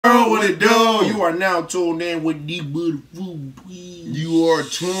know what it do. You are now tuned in with the good food. You are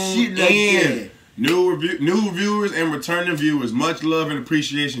tuned in. New viewers and returning viewers, much love and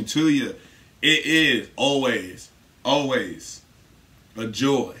appreciation to you. It is always a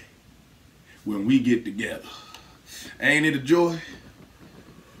joy when we get together. Ain't it a joy?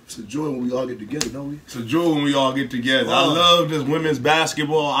 It's a joy when we all get together, don't we? It's a joy when we all get together. I love this women's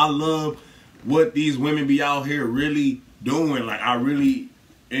basketball. I love what these women be out here really doing. Like, I really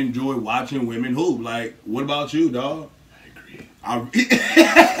enjoy watching women hoop. Like, what about you, dog? I agree.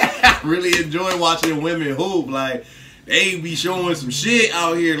 I really enjoy watching women hoop. Like, they be showing some shit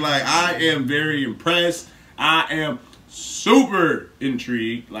out here. Like, I am very impressed. I am super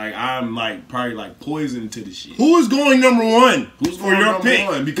intrigued. Like, I'm like probably like poison to the shit. Who is going number one? Who's going number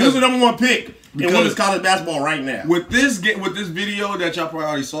one? Because who's the number one pick in women's college basketball right now? With this video that y'all probably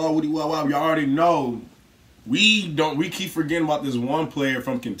already saw, y'all already know. We keep forgetting about this one player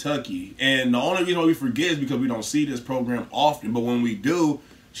from Kentucky, and the only reason we forget is because we don't see this program often. But when we do,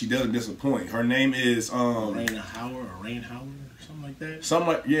 she doesn't disappoint. Her name is Raina Howard or Rain Howard or something like that. Something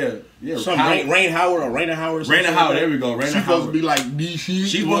like Rain Howard or Raina Howard. Raina Howard. There we go. Raina Howard. She's supposed to be like the shit.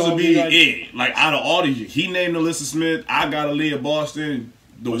 She's supposed to be it. Like, out of all these, he named Alyssa Smith. I got Aaliyah Boston.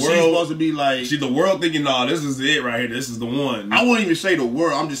 The world, she's supposed to be like... the world thinking, nah, this is it right here. This is the one. I wouldn't even say the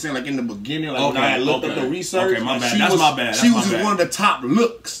world. I'm just saying, like, in the beginning, like, when I looked up the research. Okay, my bad. That's my bad. She was just one of the top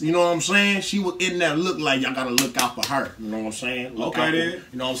looks. You know what I'm saying? She was in that look like, y'all got to look out for her. You know what I'm saying? Okay, then.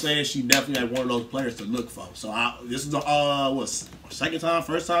 You know what I'm saying? She definitely like one of those players to look for. So, this is the,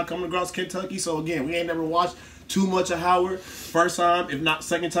 first time coming across Kentucky. So, again, we ain't never watched too much of Howard. First time, if not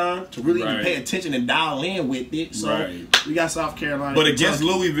second time, to really even pay attention and dial in with it. So we got South Carolina. But against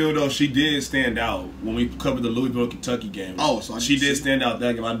Louisville, though, she did stand out when we covered the Louisville-Kentucky game. Oh, so she did stand out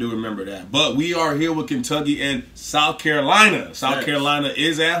that game. I do remember that. But we are here with Kentucky and South Carolina. South Carolina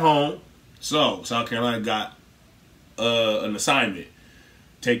is at home. So South Carolina got an assignment.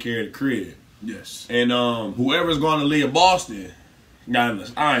 Take care of the crib. Yes. And whoever's going to Aaliyah Boston got an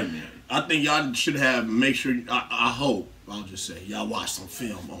assignment. I think y'all should have, make sure, I hope, I'll just say, y'all watched some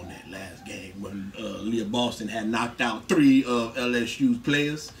film on that last game when Leah Boston had knocked out 3 of LSU's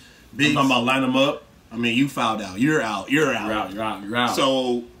players. I'm talking about line them up. I mean, you fouled out. You're out. You're out.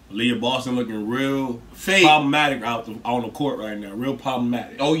 So, Leah Boston looking real problematic on the court right now. Real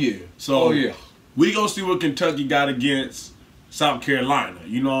problematic. Oh, yeah. So, we gonna see what Kentucky got against South Carolina.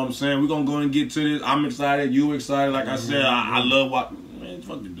 You know what I'm saying? We're gonna go and get to this. I'm excited. You excited. Like I said, I love what... Man, it's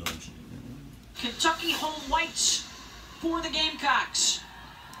fucking dumb shit. Kentucky home whites for the Gamecocks.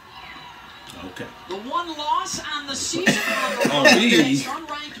 Okay. The one loss on the season.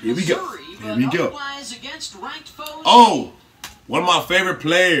 Here we go. Here we go. Against ranked foes. Oh, one of my favorite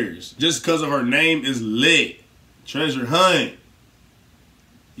players, just because of her name is lit. Treasure Hunt.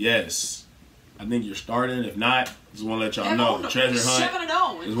 Yes. I think you're starting. If not, just want to let y'all know. Treasure Hunt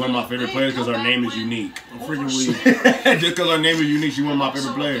is one of my favorite players because her name is unique. I'm freaking weak. Just because her name is unique, she's one of my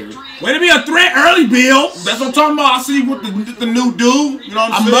favorite players. Way to be a threat early, Bill. That's what I'm talking about. I see what the new dude. You know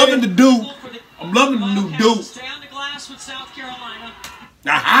what I'm saying? Loving the dude. I'm loving the new dude. Stay on the glass with South Carolina.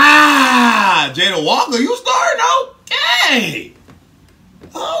 Aha! Jada Walker, you starting?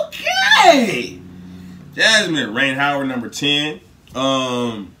 Okay. Jasmine, Rain Howard, number 10.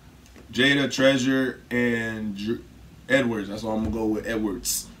 Jada, Treasure, and Edwards. That's why I'm going to go with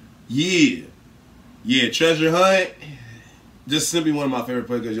Edwards. Yeah, Treasure Hunt. Just simply one of my favorite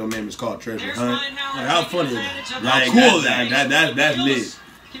players because your name is called Treasure Hunt. Like, how funny is that? Like, how cool is that? That's lit.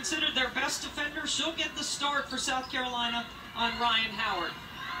 Considered their best defender. She'll get the start for South Carolina on Ryan Howard.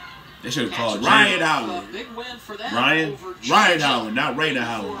 They should have called Ryan Howard. Big win for them. Ryan Howard, not Raina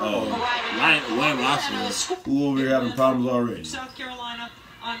Howard. Ryan, whatever I said. Who over here having problems already? South Carolina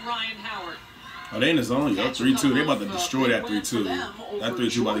on Ryan Howard. Oh, they in the zone, yo. 3-2. They about to destroy that 3-2. That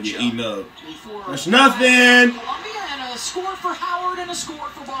 3-2 about to get eaten up. That's nothing. Columbia and a score for Howard and a score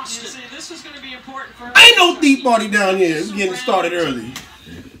for Boston. See, this is going to be important for. Ain't no deep party down here. We're getting started early.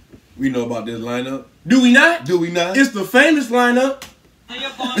 We know about this lineup. Do we not? Do we not? It's the famous lineup.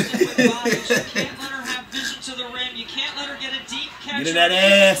 Boston with bodies. You can't let her have vision to the rim. You can't let her get a deep catch. Get in that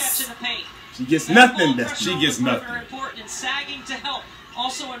ass. Catch in the paint. She gets nothing. She gets nothing. Important and sagging to help.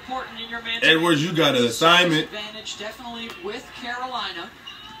 Also important in your man. Edwards, you got an assignment. Advantage definitely with Carolina,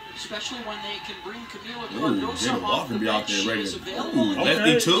 especially when they can bring Camila Jada Walker be out there ready.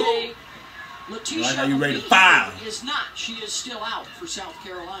 Lefty too. Like how you ready to fire? Is not. She is still out for South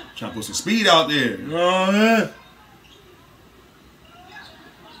Carolina. Trying to put some speed out there.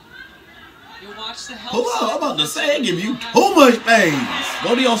 Hold on, I'm about to say, I give you too much things.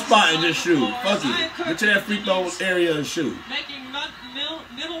 Go to your spot and just shoot. Fuck it. Get to that free throw area and shoot. Making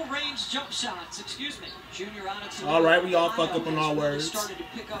middle range jump shots. Excuse me. Junior Odyssey. All right, we all fuck up on our really words. Started to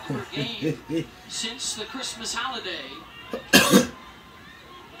pick up her game since the Christmas holiday.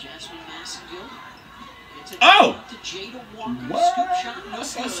 Jasmine Massengill. Oh! To Jada Walker. What? Scoop shot, no I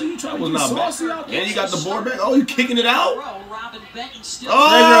see good. you trying to was be not saucy bad. out there. And you got the board back. Oh, you kicking it out? Robin Benton still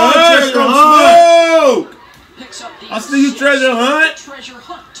Treasure Hunt. Smoke. picks up the I see you, Treasure Hunt. Treasure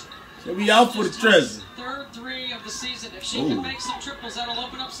Hunt. So we out for the treasure. Third three of the season. If she can make some triples, that'll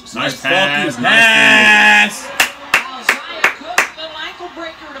open up some space. Nice pass. Pass. Zaya Cook, little ankle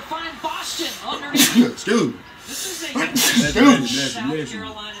breaker to find Boston underneath. Excuse me. This is a Bless South you.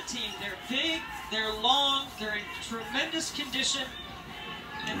 Carolina team. They're big, they're long, they're in tremendous condition.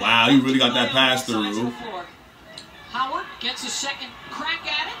 And they Wow, you both really got play that on both pass sides of through. the floor. Howard gets a second crack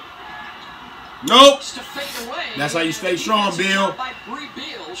at it. Nope. To fade away. That's how you stay strong, Bill. By Bree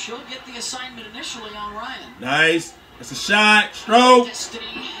Beal. She'll get the assignment initially on Ryan. Nice. That's a shot. Stroke. Destiny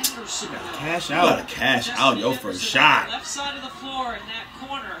Henderson. Cash You gotta out. cash out your first shot. Left side of the floor in that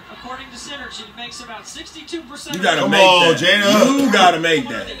corner, according to Synergy, makes about 62%. You gotta Come make on, that. Jada. You gotta make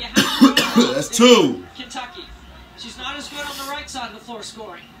that. that. That's two. Kentucky. She's not as good on the right side of the floor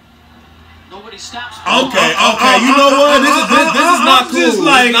scoring. Nobody stops. Okay, you know what? This is not cool. Just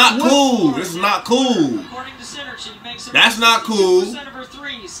like, it's not cool. This is not cool. According to Synergy, makes That's not cool. 62% of her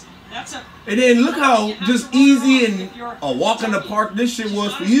threes. That's a And then look how just easy and a walk in the park this shit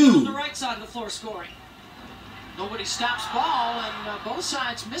was for on the you. right side of the floor scoring. Nobody stops ball, and both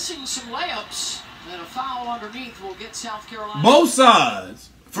sides missing some layups. And a foul underneath will get South Carolina. Both sides.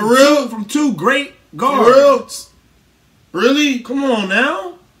 For real? From two great For guards. real? Really? Come on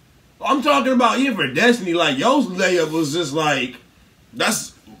now. I'm talking about you for Destiny. Like, yo's layup was just like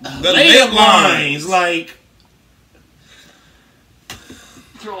That's the layup lines. Like,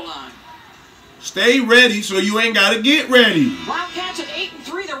 Throw line. stay ready so you ain't gotta get ready. Wildcats at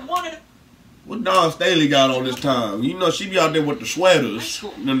 8-3. They're 1-. What Dawn Staley got on this time? You know she be out there with the sweaters,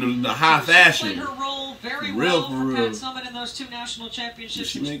 the high She played fashion. her role very Real well for for real. Pat Summit in those two national Did championships.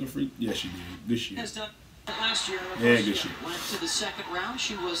 she make a free? Yeah, she did. This year. Has done last year. in the Yeah, first good year. shit. Went to the second round.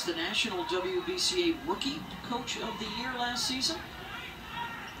 She was the National WBCA Rookie Coach of the Year last season.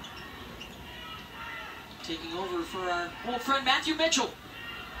 Taking over for our old friend Matthew Mitchell.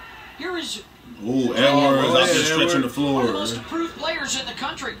 Here is Ooh, Edwards out there stretching the one of the floor. most improved players in the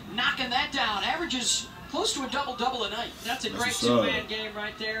country, knocking that down. Averages close to a double-double a night. That's a great what's two-man up. game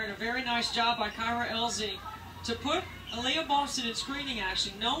right there, and a very nice job by Kyra Elzy to put Aaliyah Boston in screening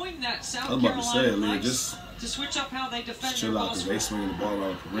action, knowing that South I was about to say, Carolina Aaliyah, likes just to switch up how they defend chill their out ball because they screen. swinging the ball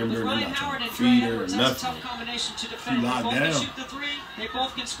around the perimeter With and they're Ryan not Howard trying and to Dre feed her or Edwards, that's a nothing. tough combination to defend. locked They both can down. shoot the three. They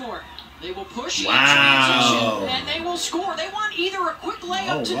both can score. They will push Wow. in transition, and they will score. They want either a quick layup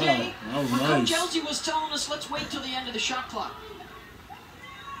Oh, wow. today, That was or Coach nice. Elzy was telling us, let's wait till the end of the shot clock.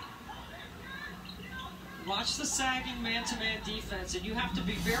 Watch the sagging man-to-man defense, and you have to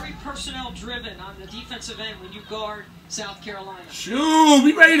be very personnel-driven on the defensive end when you guard South Carolina. shoot.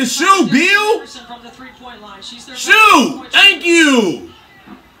 We ready to shoot, Bill. Anderson from the three-point line. She's their Shoot. Thank you.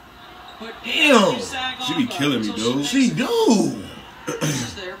 But Damn. you sag She be off of killing me, until dude. She do. This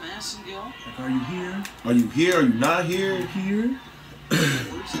is there, Massengill. Like, are you here? Are you here? Are you not here? Here?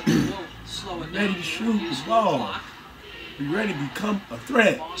 Slow it down. Ready to shoot the Use ball. clock. We ready to become a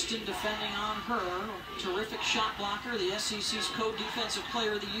threat. Boston defending on her. Terrific shot blocker, the SEC's co-defensive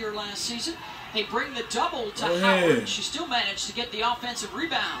player of the year last season. They bring the double to Go Howard. ahead. She still managed to get the offensive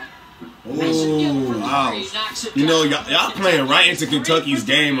rebound. Oh, Massengill for wow. three, knocks it You know, down. y'all playing right into Kentucky's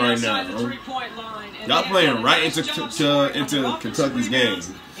Three game for right three now. outside the three-point line. And Y'all they playing have done a right nice into job scoring on their offensive Kentucky's rebounds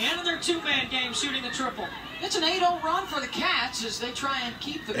game. And in their two-man game, shooting the triple. It's an 8-0 run for the Cats as they try and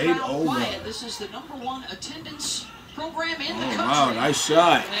keep the 8-0 crowd quiet. run. This is the #1 attendance program in the Oh, country. wow. Nice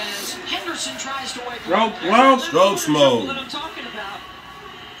shot. As Henderson tries to wake Stroke, up. well, Strokes mode. That I'm talking about.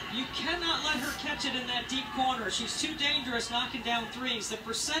 You cannot let her catch it in that deep corner. She's too dangerous knocking down threes. The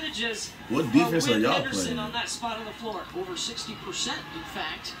percentages What defense with are y'all Henderson playing? on that spot on the floor. Over 60%, in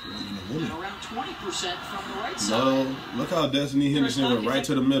fact. And around 20% from the right side. No, look how Destiny Henderson went right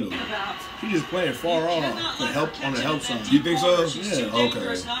to the middle. She just playing far off to help on the help side. You think so? She's Yeah, too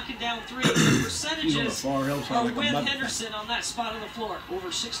dangerous okay. knocking down threes. The percentages She's on the far help side are like a with motherfucker. Henderson on that spot on the floor. Over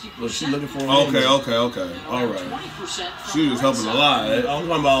 60%. But she looking for a Okay, hand. okay. All right. 20% from She the was right helping a side. lot. I'm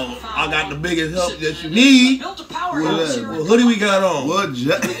talking about, I got the biggest help that you And need. built a powerhouse here What in hoodie we got on? What?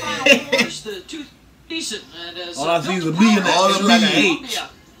 the two decent and as All I see is a built B in that. All It's the like an B. H.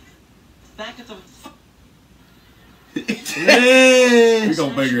 Back at the Yes. We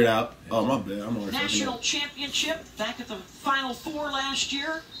gonna figure it out. Oh, my bad. I'm already fucking national up. championship. Back at the Final Four last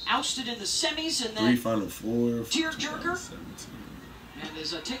year. Ousted in the semis and 3 then Final Four. Tearjerker. 17. and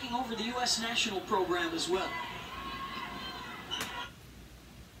is taking over the U.S. national program as well.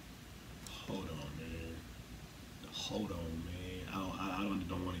 Hold on, man. Hold on, man. I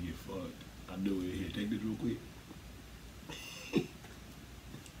don't want to get fucked. I do it here. Take this real quick.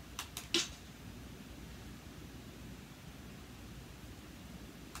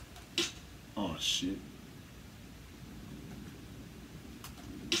 Oh shit.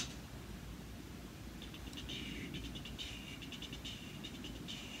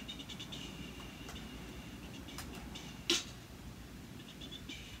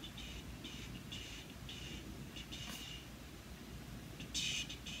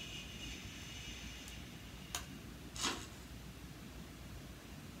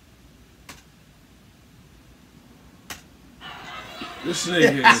 This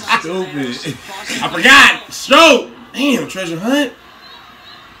nigga is stupid. I forgot. Stroke. Damn, treasure hunt.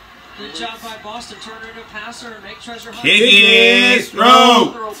 Good job by Boston. Turn it a passer and make treasure hunt. Kick it,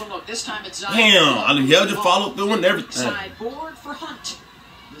 stroke. Look, this time it's Damn, I held your follow through and everything. Side board for Hunt,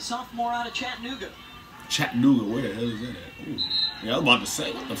 the sophomore out of Chattanooga. Chattanooga, where the hell is that at? Ooh. Yeah, I was about to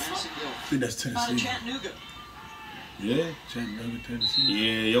say, what the fuck? I think that's Out of Tennessee. Chattanooga. Yeah? Chattanooga, Tennessee.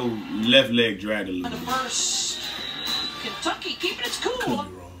 Yeah, your left leg dragged a And little the bit. first, Kentucky keeping its Could cool.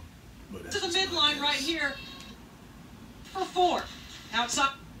 be wrong. But To that's the midline right here for 4.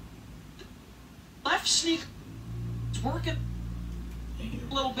 Outside. Left sneak. It's working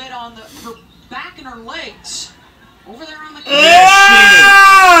a little bit on her back and her legs. Over there on the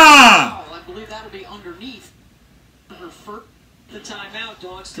Ah! Oh, I believe that'll be underneath her first. The timeout,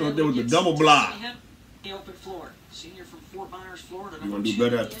 dogs. Go there with the double block. The open floor. Senior from Fort Myers, Florida. You want to do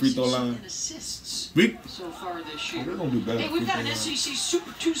better at the free throw line? Assists Big. so far this year. We're going to do better. Hey, at we've free got an throw line. SEC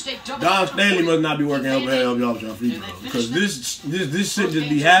Super Tuesday double. Don Staley must not be working help y'all with y'all free throws. Because this shit just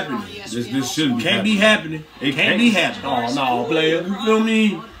be happening. This shouldn't be Can't be happening. It can't be happening. Oh, no, player. You feel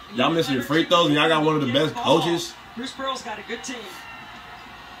me? Y'all missing your free throws and y'all got one of the best coaches. Bruce Pearl's got a good team.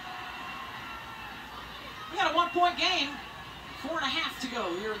 We got a 1-point game. 4.5 to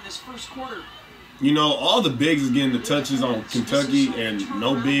go here in this first quarter. You know, all the bigs is getting the touches on Kentucky, and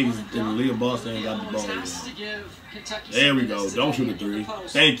no bigs in Leah Boston ain't got the ball yet. There we go. Don't shoot a three.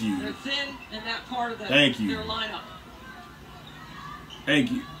 Thank you. They're thin in that part of Thank you. their lineup.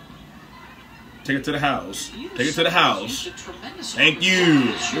 Thank you. Take it to the house. Take it to the house. Thank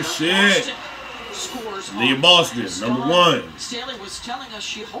you. Good shit. Leah Boston, number 1. Staley was telling us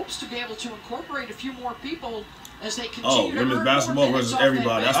she hopes to be able to incorporate a few more people as they continue Oh, to women's earn basketball more versus minutes off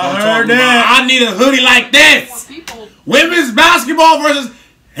everybody. that That's what I I'm heard talking that. about. I need a hoodie like this. more people. Women's basketball versus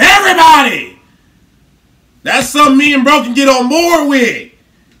everybody. That's something me and Bro can get on board with.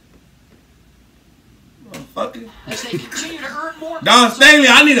 Motherfucker. As they continue to earn more Don minutes. Staley,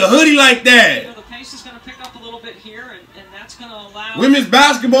 I need a hoodie like You that. know, the pace is going to pick up a little bit here, and that's going to allow Women's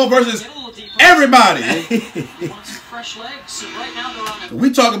basketball versus get a little deeper. everybody. Want some fresh legs. And right now they're on a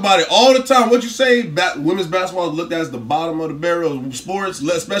We talk about it all the time. What you say? Women's basketball is looked at as the bottom of the barrel of sports,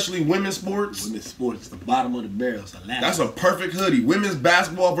 especially women's sports. Women's sports, the bottom of the barrel. That's a perfect hoodie. Women's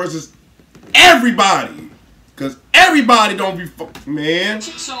basketball versus everybody. Because everybody don't be man.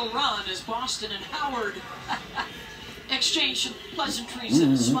 6-0 run as Boston and Howard exchange some pleasantries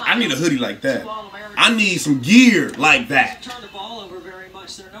and smiles. I need a hoodie like that. Two All-Americans. I need some gear like that. Turn the ball over very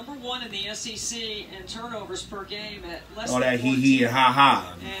much. They're number 1 in the SEC in turnovers per game at less All than that 14. hee and ha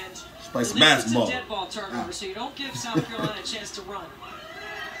ha. And Play some at least basketball. It's a dead ball turnover, so you don't give South Carolina a chance to run.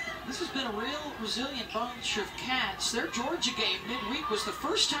 This has been a real resilient bunch of Cats. Their Georgia game midweek was the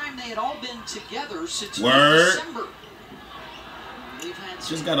first time they had all been together since Word. December. They've had some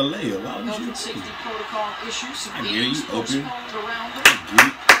Just got a layup. Why health would and you? safety protocol issues. Some I get it, games you open. postponed around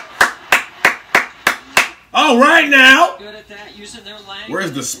them. All right now. Good at that, using their language.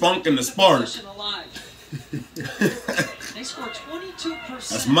 Where's the spunk and the spark? Position alive. They scored 22%.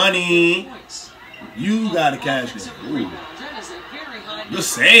 That's money. Points. You gotta cash it. Offensive Ooh. rebounds. That is a very high Good number.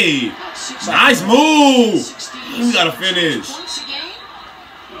 save. About 6 Nice move. 16 We gotta finish. points a game.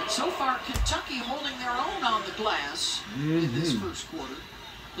 And so far, Kentucky holding their own on the glass in this first quarter.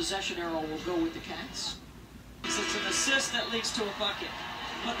 Possession arrow will go with the Cats. It's an assist that leads to a bucket.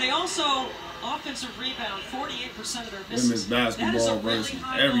 But they also, offensive rebound, 48% of their misses. Women's basketball That is a really versus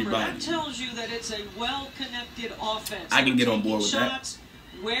high number. everybody. That tells you that it's a well-connected offense. I can get on Taking board with that. shots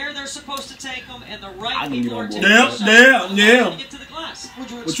where they're supposed to take them, and the right I can get people on are board taking with the that. shots. Yeah. To get to the glass.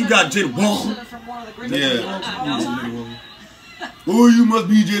 What you got, Jada Walker? From one of the great Yeah. No, Oh, you must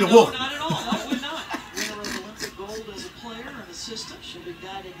be Jada no, Walker. not at all. No, would not. Winner of Olympic gold as a player and assistant. She'll be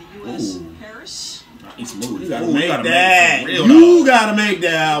guiding the U.S. in Ooh. Paris. He's smooth. You You gotta gotta make that. it for real, You dog. gotta make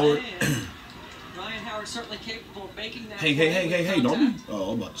that, Howard. And Ryan Howard certainly capable of making that Hey, don't be.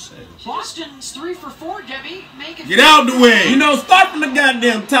 Oh, I'm about to say. Boston's 3 for 4, Debbie. Get out the way. You know, start from the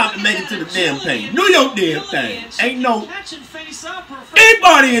goddamn top and make it to the damn paint. Do your damn thing. Ain't no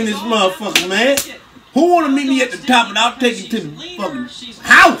anybody in this motherfucker, man. Who want to meet me at the top and I'll take you to the fucking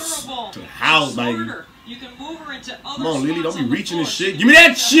house? To the house, baby. You can move her into other Come on, Lily, don't be reaching this floor. shit. Give me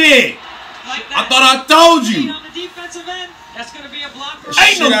that shit. Like I thought I told you. On the defensive end, that's going to be a block for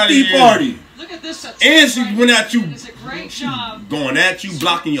Ain't no tea party. Look at this. And she went at you. It's a great job. Going at you,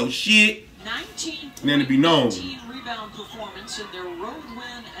 blocking your shit. 19 And then to be known. rebound performance in their road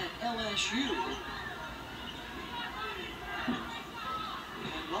win at LSU. And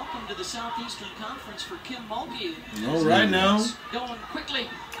welcome to the Southeastern Conference for Kim Mulkey. All right now. Going quickly.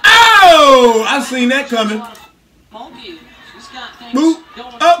 Oh, I seen that coming. Mulkey, she's got things Boop.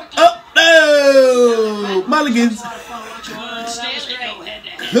 going Up, quickly. up, oh, mulligans.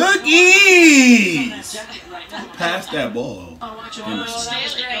 Cookies. Pass that ball.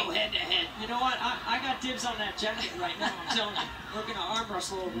 You know what? I got dibs on that jacket right now. I'm telling you. We're going to arm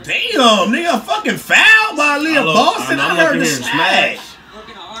wrestle over it. Damn, nigga, fucking foul by Leah Boston. I heard the smash. We're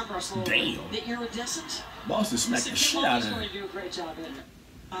going to arm wrestle over Damn. the iridescent. Boston smacked the shit out of her. Going to do a great job in it.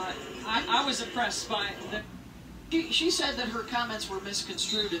 I was impressed by the. She said that her comments were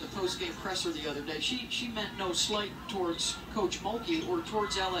misconstrued in the post-game presser the other day. She meant no slight towards Coach Mulkey or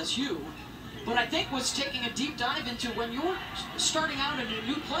towards LSU, but I think was taking a deep dive into when you're starting out in a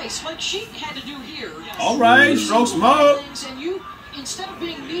new place, like she had to do here. All right, stroke smoke. And you, instead of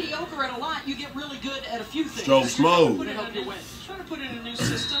being mediocre at a lot, you get really good at a few things. Stroke smoke. Trying to put in a new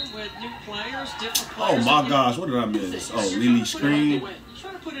system with new players, different Oh players. my gosh, what did I miss? Oh, Lily screen.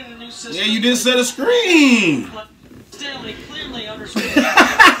 Trying to put in a new system. Yeah, you did set a screen. Stanley clearly understood.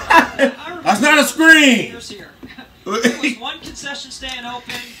 That's not a screen. There was one concession stand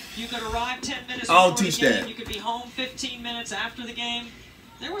open. You could arrive 10 minutes I don't before teach the game. that. You could be home 15 minutes after the game.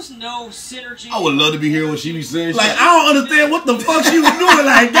 There was no synergy. I would love to be here when she be saying Like, shit. I don't understand what the fuck she was doing.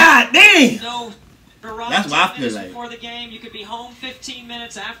 Like, god damn. No. That's what I feel like. Before the game, you could be home 15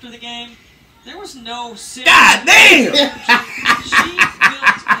 minutes after the game. There was no synergy. God damn.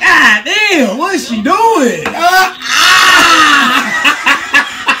 God damn, what is she doing?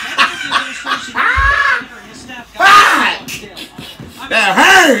 That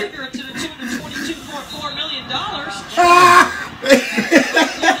hurt.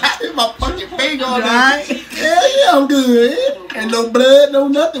 My fucking finger on that. Hell yeah, I'm good. Ain't no blood, no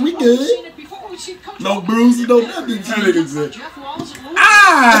nothing. We good. No bruises, no nothing.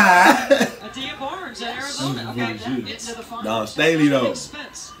 Barnes in Arizona. No, Staley though.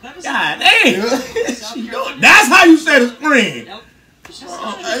 God damn. That's how you set a screen. Damn.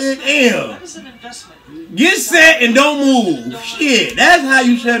 That is an investment. Get set and don't move. Shit, that's how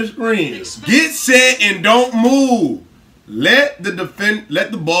you set a screen. Get set and don't move. Let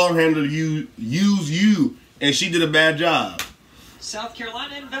the ball handler use you, and she did a bad job. South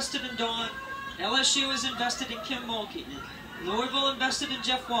Carolina invested in Dawn. LSU is invested in Kim Mulkey. Louisville invested in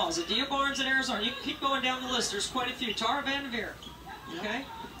Jeff Walls. Adia Barnes in Arizona. You can keep going down the list. There's quite a few. Tara Vanderveer. Okay.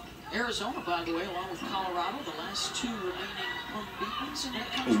 Arizona, by the way, along with Colorado, the last two remaining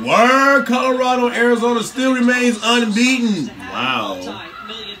unbeaten. Word, Colorado, Arizona still remains unbeaten. Wow.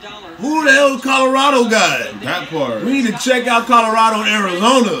 Who the hell Colorado got? That part. We need to check out Colorado and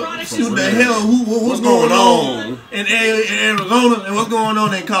Arizona. See what the hell, what's going on in Arizona and what's going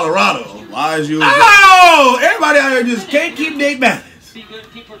on in Colorado. Why is you? Oh, everybody out here just can't keep their balance. Be good.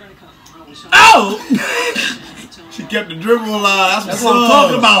 People are going to come. Oh! She kept the dribble alive. That's what I'm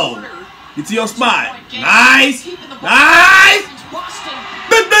talking about. Get to your spot. Nice. Nice.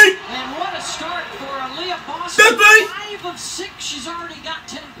 Big beat. And what a start for Aaliyah Boston. Big beat. 5 of 6. She's already got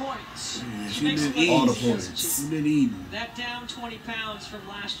 10 points. She's been eating. All the points. She's been eating. That down 20 pounds from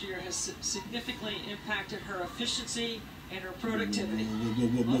last year has significantly impacted her efficiency and her productivity.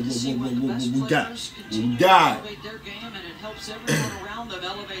 We got We got elevate their game, and it helps everyone around them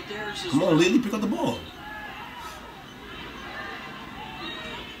elevate theirs as Come well. on, Lily, pick up the ball.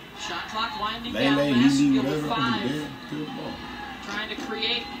 Shot clock winding Lay, down. Lily, Basket whatever. with 5. Pick up the ball. Trying to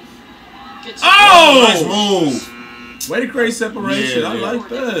create. Gets Oh! Nice move. Way to create separation. Yeah, I like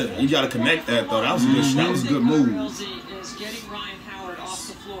that. You got to connect that though. That was a good. That was a good move. Is getting Ryan Howard off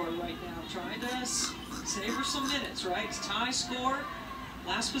the floor right now, trying to save her some minutes. Right, it's tie score.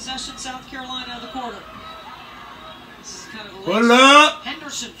 Last possession, South Carolina of the quarter. This is kind of a Pull up.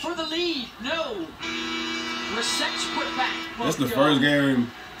 Henderson for the lead. No. Resets put back. That's the first game.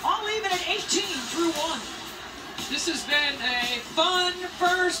 All even at 18 through 1. This has been a fun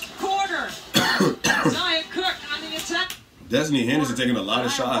first quarter. Zion Cook on the attack. Destiny Henderson taking a lot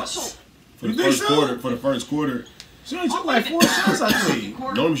of shots for the first quarter. For the first quarter, She only took like 4 shots, I think.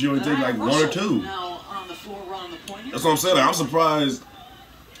 Normally she only take like 1 or 2. Now on the floor, on the point. That's what I'm saying. Like, I'm surprised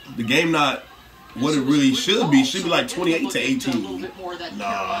the game not what it really should be. Should be like 28 to 18.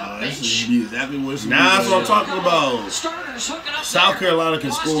 Nah, this should be exactly what it's. Nah, that's what I'm talking about. South South Carolina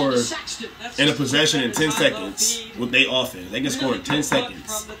can score in a possession in 10 seconds with their offense. They can score in 10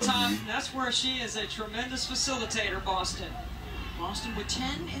 seconds. From the top, that's where she is a tremendous facilitator, Boston. Boston with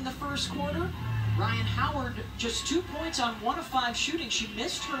 10 in the first quarter. Ryan Howard just 2 points on 1 of 5 shooting. She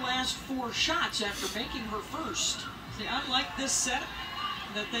missed her last 4 shots after making her first. See, I like this set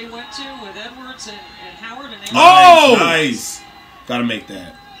that they went to with Edwards and Howard. And Oh! Nice. Gotta make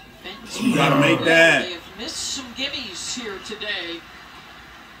that. You gotta make that. They have missed some gimmies here today.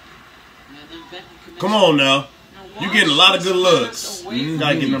 Come on now. You're getting a lot of good looks. You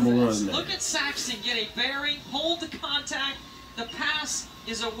gotta get number 1 now. Look at Saxton get a bearing, hold the contact. The pass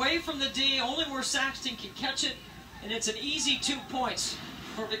is away from the D, only where Saxton can catch it, and it's an easy 2 points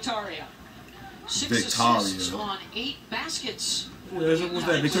for Victoria. 6 assists on 8 baskets. What's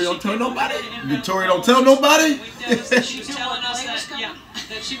that? Victoria don't tell nobody? Victoria don't tell nobody? She's telling us that,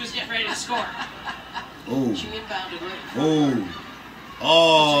 that she was getting ready to score. Oh. She inbounded right.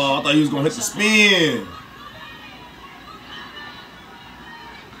 Oh, I thought he was going to hit the spin.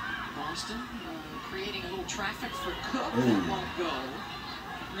 Boston creating a little traffic for Cook. Ooh. That won't go.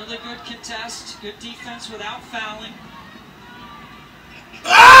 Really good contest, good defense without fouling.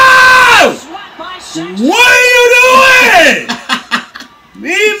 Oh! Swat by Sexton. What are you doing?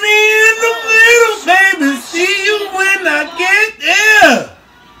 Meet me in the middle, baby. See you when I get there.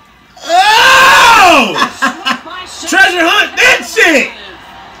 Oh! Swat by Sexton. Treasure hunt that shit.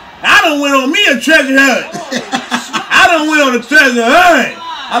 I done went on me a treasure hunt. I done went on a treasure hunt.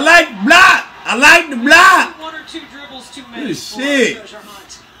 I like block. I like the block. 1 or 2 dribbles too many. Good shit. Treasure hunt.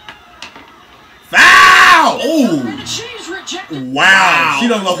 Foul! Ooh. And she's rejected. Wow. She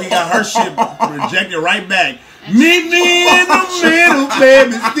done low-key got her shit rejected right back. Meet me in the middle,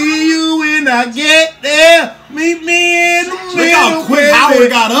 baby. See you when I get there. Meet me in the middle. Look how quick Howard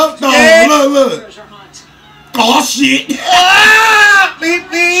got up, though. Yeah. Look. Treasure hunt. Oh, shit. Ah, meet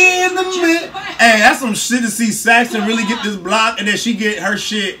me in the middle. Hey, that's some shit to see Saxton really get this block and then she get her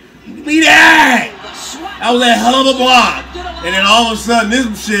shit. Be that. That was a hell of a block. And then all of a sudden,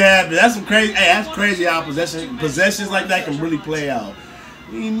 this shit happened. That's some crazy. Hey, that's crazy how possessions like that can really play out.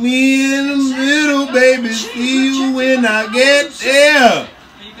 Meet me in the middle, baby. See you when I get there.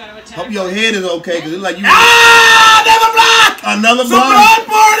 Hope your head is okay, because it's like you. Ah! Another block! Another block. It's a block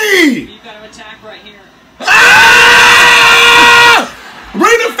party! You got to attack right here. Ah!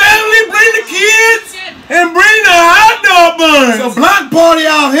 Bring the family, bring the kids, and bring the hot dog buns. It's a block party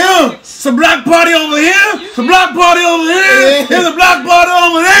out here. It's a block party over here. It's a block party over here. There's a block party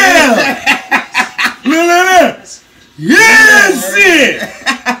over there. Look at that. Yes, shit.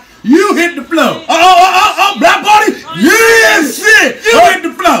 You hit the flow. Block party. Yes, shit. You hit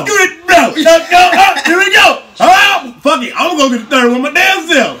the flow. You hit the flow. Here we go. Fuck it. I'm going to get the third one my damn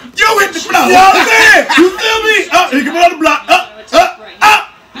self. You hit the flow. You know what I'm saying? You feel me? Here come on the block.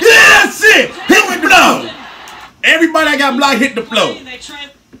 Yes, shit. Hit the flow. Everybody that got blocked hit the flow.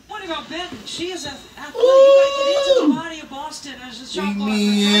 What about Benton? She is an athlete. You got to get into the body of Boston as a shot blocker. Meet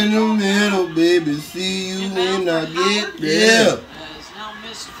me in the middle, baby. See you when I get there. Has now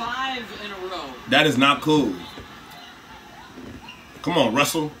missed 5 in a row. That is not cool. Come on,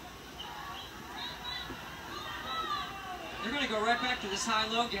 Russell. They're going to go right back to this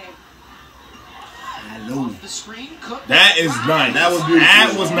high-low game. Off the screen, Cook. That is nice. That was beautiful.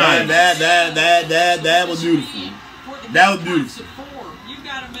 That was nice. That was beautiful. That was beautiful. You've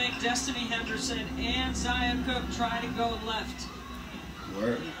got to make Destiny Henderson and Zaya Cook try to go left.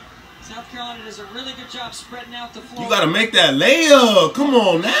 Word. South Carolina does a really good job spreading out the floor. You got to make that layup. Come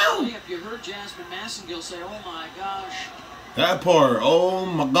on now. You heard Jasmine Massengill say, "Oh my gosh." That part. Oh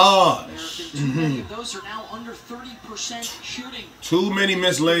my gosh. Too many of those are now under 30% shooting. Too many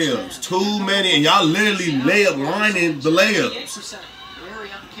missed layups. Too many. And y'all literally layup lining the layups.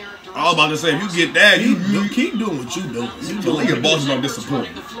 I was about to say, if you get that, you keep doing what you doing. Your boss is going to disappoint.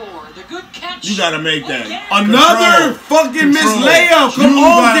 You got to make that. Another fucking missed layup. Come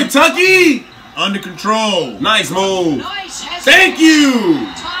on, Kentucky. Under control. Nice move. Thank you.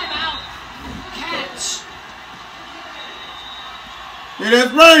 Timeout. Cats. Yeah,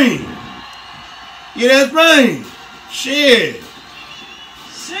 that's rain. Yeah, that's rain. Shit.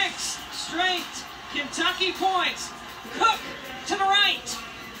 6 straight Kentucky points. Cook to the right.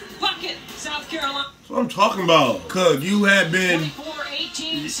 Bucket, South Carolina. That's what I'm talking about. Cook, you have been.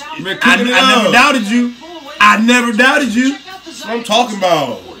 24-18, South I never doubted you. I never doubted you. Check out the That's what I'm talking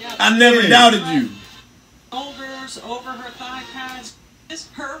about. I never doubted you. Shoulders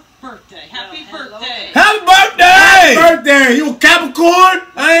birthday. Happy birthday. Happy birthday! Happy birthday! You a Capricorn?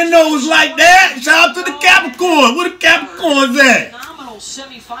 I didn't know it was like that. Shout out to the Capricorn. Where the Capricorns at? Phenomenal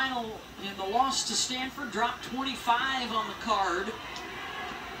semifinal in the loss to Stanford. Dropped 25 on the card.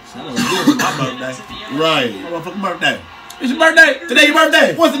 My birthday. Right. My motherfucking birthday. It's your birthday. Today your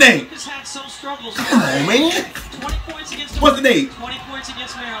birthday. What's the date? Lucas had some struggles. Come on, man. 20 points against What's the date? 20 points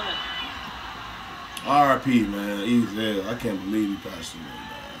against Maryland. R.I.P. man. Ezel. I can't believe he passed away.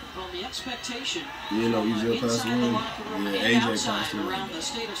 Well, the expectation You know Ezel passed inside the away? locker room Yeah, and AJ outside passed away. around the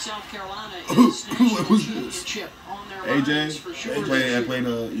state of South Carolina is national championship on their minds AJ? for sure. I played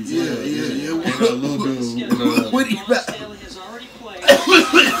Ezel. Yeah. Little dude. What he got? Staley has already played.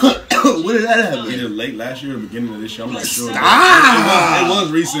 What did that happen? Either late last year or beginning of this year. I'm not sure. Ah! It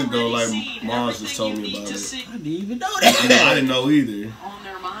was recent though. Like Mars just told me about it. I didn't even know I that. didn't know either. On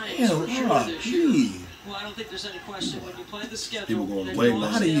their minds Damn, for sure this year. R.I.P. Well, I don't think there's any question when you play the schedule. People going that way Dawn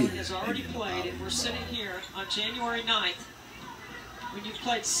less. Staley Outta here. has already played, and we're sitting here on January 9th. When you've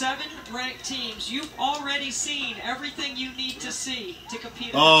played 7 ranked teams, you've already seen everything you need to see to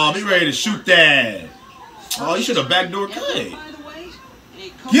compete. Oh, be ready to shoot that. Oh, you should have backdoor cut. By the way, a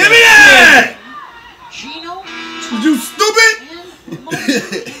coach Give me that! Gino Was you stupid? and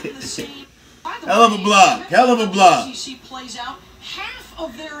Moses in the same. By the Hell of a way, block. Hell of a block. SEC plays out. Half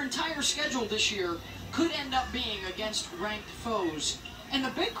of their entire schedule this year could end up being against ranked foes. And the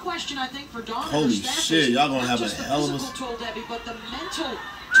big question, I think, for Dawn and Holy her staff shit, is y'all gonna not have a just the hell of a- physical toll, Debbie, but the mental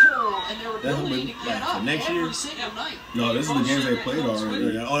toll and their That's ability to what we- get like, for up next every year? single night. No, this is the games they played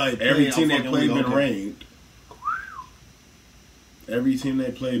already. Oh, like, Every team they I'm played fucking been with- ranked. Every team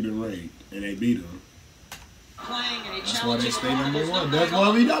they played been ranked, and they beat them. Playing a That's why they challenging stay opponent. number There's one. no That's way why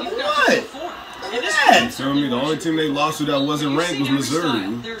we you've number got to one. perform. Look And at this that. You feel me? The only team they lost to that wasn't ranked was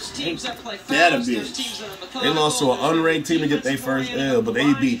Missouri. There's teams that play That a fast, there's bitch. teams that are They lost to an methodical, unranked team to get their first L, but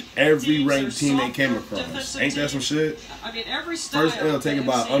they beat every ranked team they came across. Ain't that some shit? I mean, every style First L taken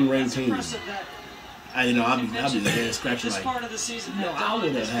by they've seen, unranked it's team. impressive that I'll be mentioned head scratching this like. part of the season No, that I Dawn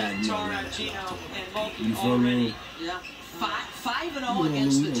would've has had been no Tara, idea. Gino, and Loki You feel already. me? Yeah. 5-0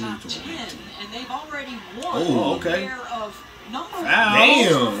 against the top 10, and they've already won Oh, a okay. pair of number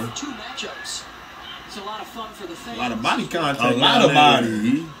Damn. one 2 matchups. It's a lot of fun for the fans. A lot of body contact. A lot of down there.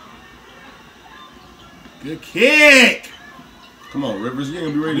 body. Good kick. Come on, Rivers, you ain't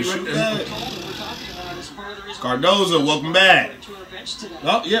gonna be ready to shoot that. All that we're talking about is part of the reason Cardozo, why welcome back. to our bench today.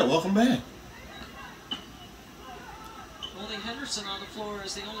 Oh yeah, welcome back. Only Henderson on the floor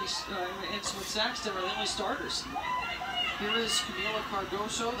is the only, and with Saxton are the only starters. Here is Camila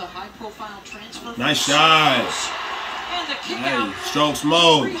Cardoso, the high-profile transfer. from Nice the shot. Sounders. And the kick out. Nice. Stroke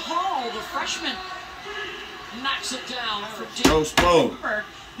smoke. Henry Hall, the freshman, knocks it down from deep. Stroke smoke. Remember,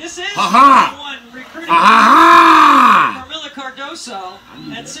 this is Ha-ha! one recruiting. Ah! Carmilla Cardoso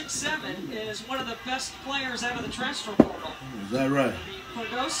at 6'7" is one of the best players out of the transfer portal. Is that right?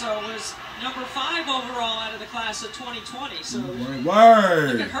 Cardoso was number 5 overall out of the class of 2020. So look at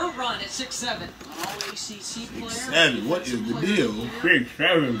Word. her run at 6'7". All ACC player. 7. What is the deal?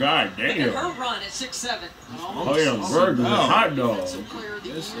 6'7", god Look at damn. her run at 6'7". Oh yeah, burgers and hot dogs. Defensive player of the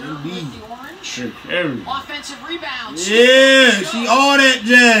Yes, year indeed. with the orange. 6'7". Offensive rebounds. Yeah, she all that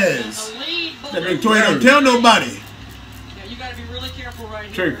jazz. And the lead. That Victoria don't tell nobody. Yeah, you got to be really careful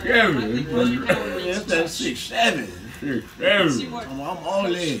right Check here. every- I think Rosie Power Yeah, needs that's some that 6'7". See 6'7". what I'm all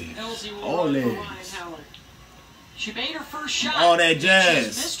in. Elsie will All run for in. Ryan Howard. She made her first shot. All that She's jazz.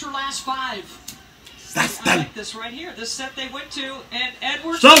 missed her last 5. That's I done. like this right here. This set they went to, and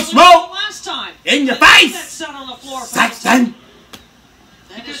Edwards Some was smoke. last time. In your Look at face. That set on the floor. That's done.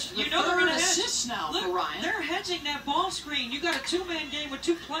 That Because is the you know they're third gonna hedge. assist now Look, for Ryan. they're hedging that ball screen. You got a 2-man game with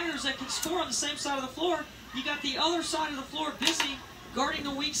 2 players that can score on the same side of the floor. You got the other side of the floor busy guarding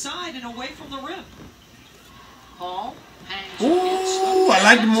the weak side and away from the rim. Hall hangs Ooh, I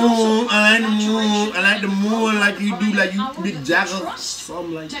like the moon. I like the moon. I like the moon like you do, like you big jacker.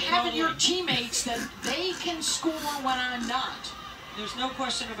 Something like to that. having your teammates that they can score when I'm not. There's no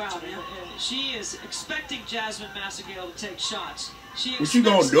question about it. She is expecting Jasmine Massagale to take shots. She What you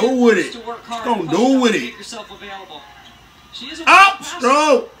gonna expects do with Edwards it? to work hard What you and gonna push do up with and it? Make yourself available. She is a Up, passer,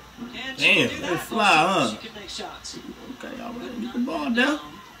 stroke. and she Damn, can do they that. fly, huh? She can make shots. Okay, all right. Get the ball down.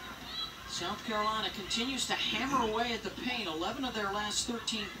 South Carolina continues to hammer away at the paint. 11 of their last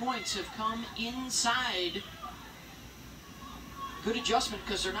 13 points have come inside. Good adjustment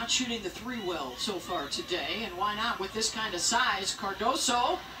because they're not shooting the 3 well so far today. And why not with this kind of size?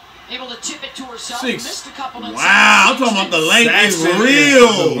 Cardoso able to tip it to herself. 6. Missed a couple inside. Wow, I'm talking about the length is Saxton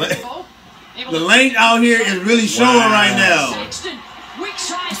real. Able The to- length out here is really showing right now. Saxton, weak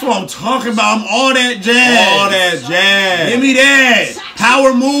side. That's what I'm talking about. I'm all that jazz. All that jazz. Give me that.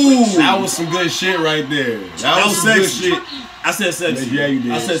 Power move. That was some good shit right there. That was some good shit. I said sexy. Yeah, you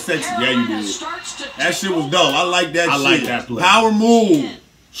did. I said sexy. Yeah, you did. That shit was dope. I like that shit. I like that play. Power move.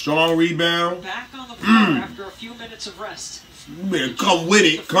 Strong rebound. Back on the floor after a few minutes of rest. You better come with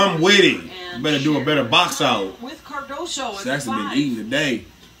it. Come with it. You better do a better box out. With Cardoso at Saxon been 5. eating today.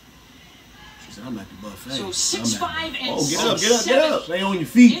 She said, I'm at the buffet. So 6'5" and Oh, get up, 6'7" get up, get up. Stay on your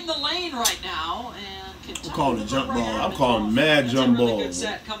feet. in the lane right now, and Kentucky I'm calling with jump the ball. right I'm hand calling off. mad That's jump a really ball. good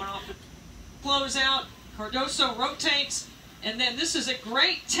set coming off the closeout. Cardoso rotates, and then this is a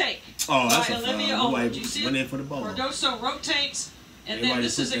great take Oh, that's by a Olivia foul. Owen. Do you see Went it? in for the ball. Cardoso rotates, and then Everybody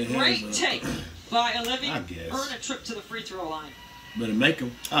this is put a their great hands up. take by Olivia. I guess. Earn a trip to the free throw line. Better make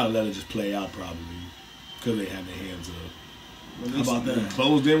them. I'll let it just play out probably. Because they had their hands up. How about They that?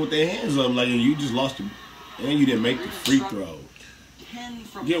 closed in with their hands up like you just lost it. And you didn't make the free throw. 10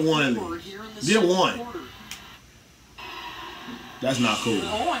 from Get one. 4 here in the Get second one. quarter. That's not cool.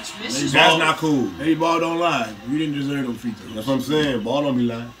 Owens misses. That's not cool. Hey, ball don't lie. You didn't deserve them free throws. That's what I'm saying. Ball don't be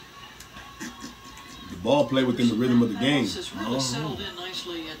lying. The ball play within the rhythm of the game. Has really settled in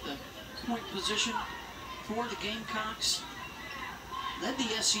nicely at the point position for the Gamecocks. Led the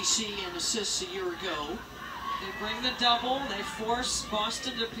SEC in assists a year ago. They bring the double. They force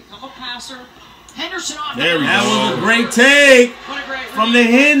Boston to become a passer. Henderson off. There we That go. was a great take What a great from read.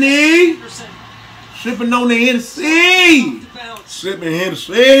 the Henny. Henderson Tripping on the Hennessy. off the bounce. Slipping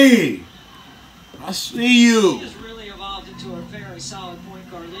Hennessy. I see He you. has really evolved into a very solid point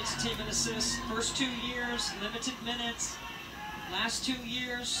guard. Leads the team in assists. First 2 years, limited minutes. Last 2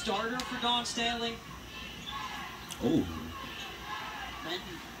 years, starter for Dawn Staley. Oh.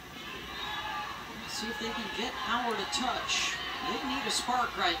 See if they can get Howard a touch. They need a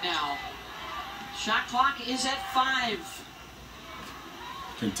spark right now. Shot clock is at 5.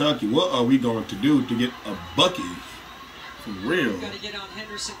 Kentucky, what are we going to do to get a bucket? For real. You got to get on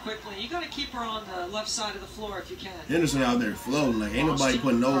Henderson quickly. You got to keep her on the left side of the floor if you can. Henderson out there floating. Like, ain't nobody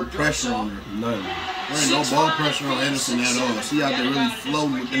putting no pressure on her. None. There ain't no ball pressure on Henderson at all. She out there really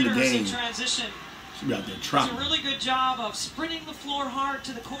floating within the game. Transition. She be out there Does a tropping. really good job of sprinting the floor hard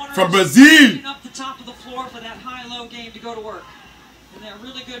to the corner. From Brazil. Up the top of the floor for that high-low game to go to work. And that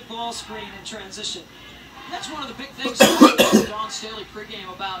really good ball screen in transition. That's one of the big things about Dawn Staley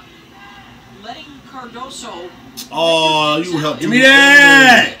pregame about letting Cardoso. Oh, you helped. Give me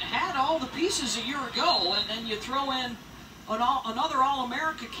that. Had all the pieces a year ago, and then you throw in another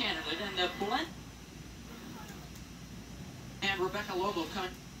All-America candidate, and the blend. And Rebecca Lobo kind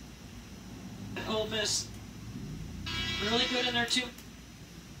of. Ole Miss, really good in there too.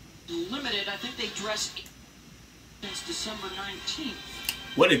 Limited. I think they dressed since December 19th.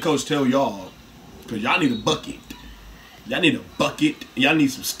 What did Coach tell y'all? Because y'all need a bucket. Y'all need a bucket. Y'all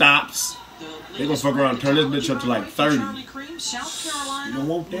need some stops. They gonna fuck around and turn this bitch up to like 30. Charlie Cream, South Carolina, You don't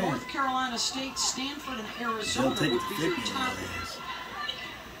want that. North Carolina State, Stanford, and Arizona They'll take it would to be 50 your on top their ass.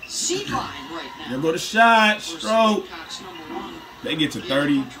 seed line right now. There go the shot. Versus Stroke. Gamecocks #1. They get to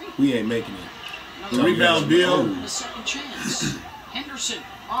 30. We ain't making it. Another Rebound deal. A second chance. Henderson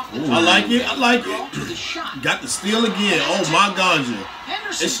off the Ooh. dribble. I like it. I like Draw it. to the shot. Got the steal again. Oh, my ganja.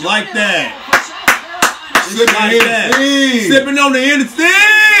 Henderson It's like coming in that. for South Carolina. It's like that. Hennessy. Sipping on the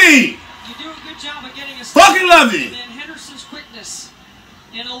Hennessy. You do a good job of getting a step. Fucking love And it. then Henderson's quickness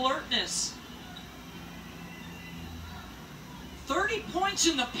and alertness. 30 points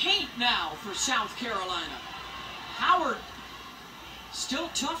in the paint now for South Carolina. Howard, still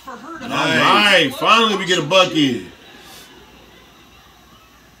tough for her to All right, finally we get a bucket.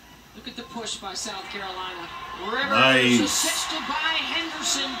 Look at the push by South Carolina. Rivers Nice. assisted by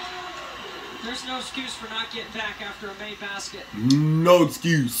Henderson. There's no excuse for not getting back after a made basket. No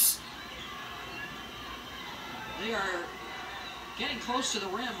excuse. They are getting close to the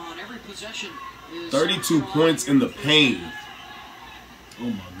rim on every possession. Is 32 South Carolina points in the first paint. half. Oh,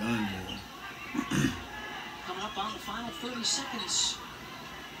 my ganja. Coming up on the final 30 seconds.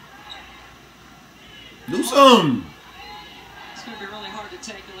 Do something. It's going to be really hard to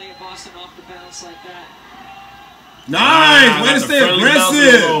take Aaliyah Boston off the bounce like that. Nice. Way to Got the stay friendly bounce in the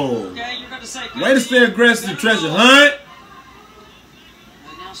aggressive. hole. Okay, you're going to say Way to stay aggressive, Treasure Hunt.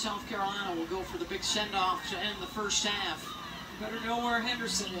 And now South Carolina will go for the big send-off to end the first half. Better know where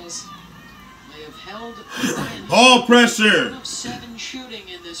Henderson is. They have held Ryan Ball pressure. 1 of 7 shooting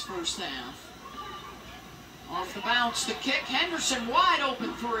in this first half. Off the bounce, the kick. Henderson wide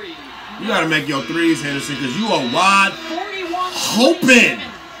open 3. You got to make your threes, Henderson, because you are wide. 41 Open.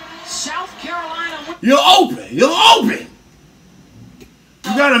 South Carolina. You're open. You're open.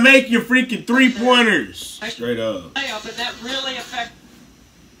 You got to make your freaking three-pointers. Straight up. Layup, and that really affects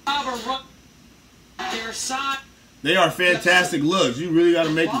run their side. They are fantastic looks. You really got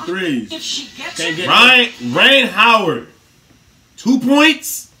to make the threes. If she gets Can't it, get Rain Howard, 2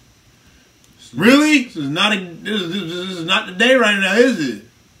 points. Really? This is not the day right now, is it?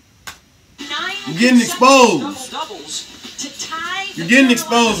 9 You're getting exposed. double-doubles to tie You're getting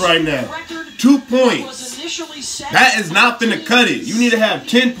exposed right now. 2 points. That is not finna cut it. You need to have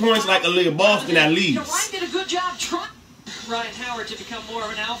 10 points like Aaliyah Boston at least. Ryan did a good job trying. Ryan Howard to become more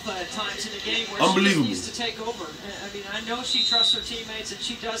of an alpha at times in the game where Unbelievable. she needs to take over. I mean, I know she trusts her teammates and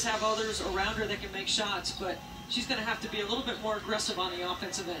she does have others around her that can make shots, but she's going to have to be a little bit more aggressive on the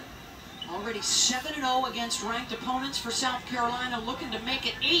offensive end. Already 7-0 against ranked opponents for South Carolina, looking to make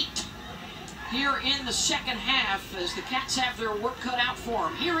it 8 here in the second half as the Cats have their work cut out for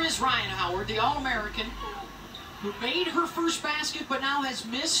them. Here is Ryan Howard, the All-American, who made her first basket but now has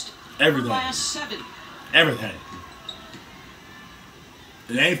missed Everything. her last 7. Everything.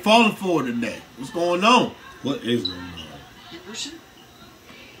 It ain't falling for it today. What's going on? What is going on? Henderson,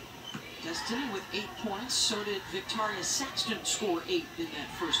 Destiny with 8 points. So did Victoria Saxton score 8 in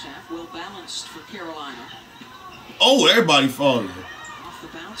that first half. Well balanced for Carolina. Oh, everybody falling. Off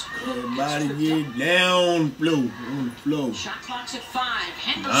the bounce. Everybody get down, on the floor. Shot clock's at 5.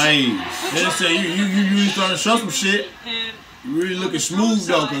 Henderson. Nice. Henderson, you really starting to show some shit. And You really looking smooth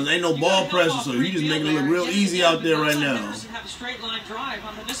though, cause ain't no ball pressure, so you just making it look real easy out there right now. have a straight line drive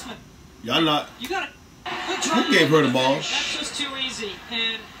on the mismatch. Y'all not. You got Who gave her the ball? That's just too easy.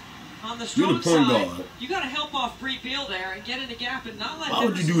 And on the You're the strong point side, guard. you got to help off Bree Beal there and get in the gap and not let Why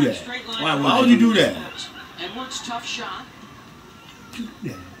would you Henderson do run that? a straight line Why drive. would you do that? Edwards, tough shot.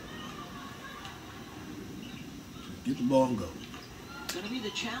 Get the ball and go. Going to be the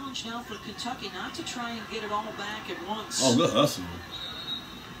challenge now for Kentucky not to try and get it all back at once. Oh, good hustle.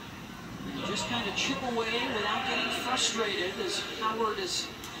 Just kind of chip away without getting frustrated as Howard is.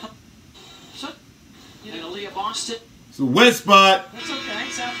 So, you know, Aaliyah Boston, It's a wet spot. That's okay.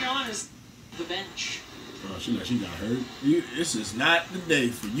 South Carolina's the bench. Oh, she got hurt. This is not the day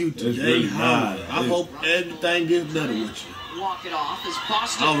for you today, really Howard. not. I hope everything gets better with you. Walk it off as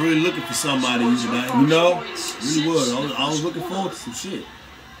Boston. I was really looking for somebody today. You know? Really was. I was looking forward to some shit.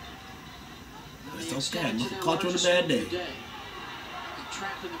 It's okay. I caught you on a bad day.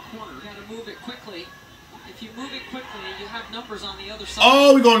 Trapped in the corner. You got to move it quickly. If you move it quickly, you have numbers on the other side.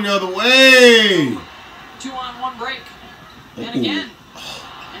 Oh, we going the other way. 2-on-1 break. And again,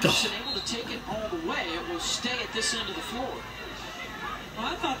 Anderson able to take it all the way. It will stay at this end of the floor. Well,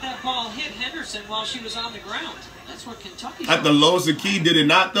 I thought that ball hit Henderson while she was on the ground. That's what Kentucky's At the lowest of key, did it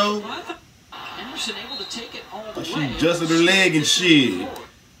not though? Well, I thought Anderson able to take it all the She way. adjusted her leg and shit.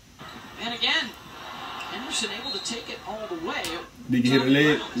 And again, Anderson able to take it all the way. Did you hit her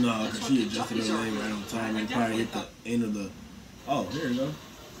leg? No, because she adjusted her leg right on time and probably hit the end of the. Oh, there you go.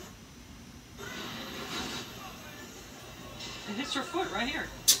 it hits her foot right here.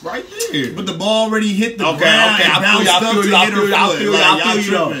 Right there. But the ball already hit the Okay, ground. okay, It I feel bounced you, I up feel to you, I hit her feel you, I foot. feel you, Like, I y'all feel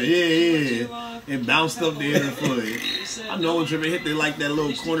you, though. tripping. Yeah. It bounced up to hit her foot. I know when tripping hit the like that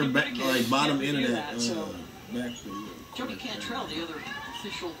little corner back, like bottom end of that. Back. Jody Cantrell, the other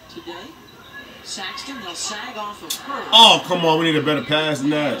official today. Saxton, they'll sag off of her. Oh, come on. We need a better pass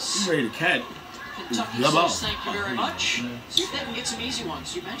than that. You ready to catch? Kentucky Yum out. says thank you very much. See if they can get some easy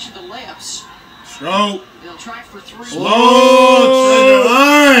ones. You mentioned the layups. Stroke. They'll try for 3. Oh, treasure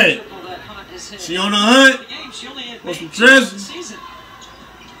hunt. Triple that Hunt is hitting. She on the hunt. The game, she only had What's made the treasure? this season.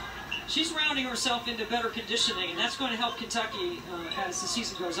 She's rounding herself into better conditioning, and that's going to help Kentucky as the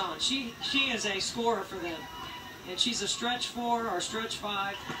season goes on. She is a scorer for them, and she's a stretch 4 or stretch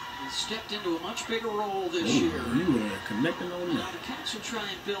 5. And stepped into a much bigger role this year. You were connecting on Now that. the Cats will try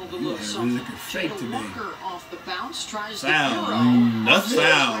and build a You little are something. looking fake Jada today. Walker off the bounce tries Foul. the Euro. That's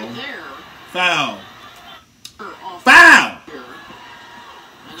foul. Right there. Foul. Off Foul. here.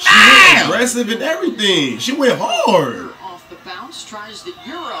 And She was aggressive and everything. She went hard. off the bounce tries the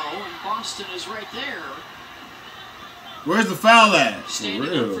Euro, and Boston is right there. Where's the foul at? Standing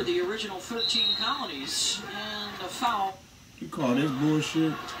real. up for the original 13 colonies. And a foul. You call this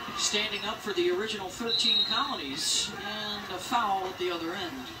bullshit? Standing up for the original 13 colonies. And a foul at the other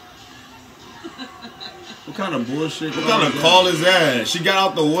end. What kind of bullshit? What kind of call is that? She got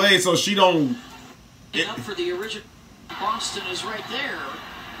out the way so she don't. Standing up for the original. Boston is right there.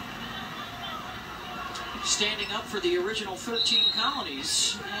 Standing up for the original 13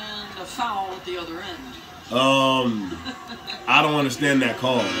 colonies. And a foul at the other end. I don't understand that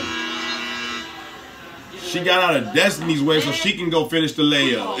call. She got out of Destiny's way so she can go finish the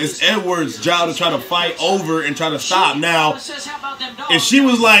layup. It's Edwards' job to try to fight over and try to stop. Now, if she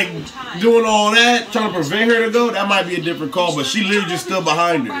was like doing all that, trying to prevent her to go, that might be a different call, but she literally just stood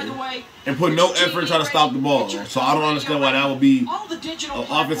behind By the her. way, and put no effort trying to stop the ball. So I don't understand why that would be an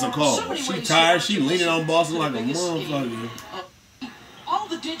offensive call. She tired. She leaning on Boston like a motherfucker. All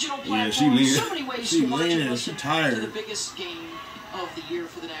the digital Yeah, platforms, she leaning. so many ways She to watch leaning. and She listen tired. to the biggest game of the year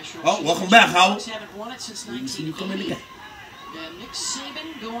for the national Oh, welcome back, Howard. Haven't won it since You see you come in the 1980. game. And Nick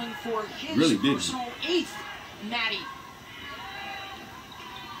Saban going for his Really did. personal 8th natty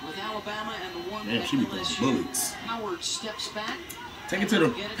with Alabama and the one Damn, at she be throwing LSU. bullets. Howard steps back. Take it to the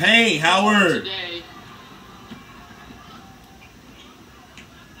paint, Howard. Today.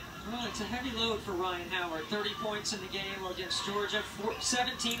 Well, it's a heavy load for Ryan Howard. 30 points in the game against Georgia.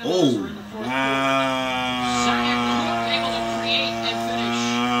 17 of those were in the fourth Zion able to create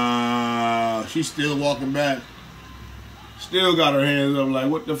and She's still walking back. Still got her hands up like,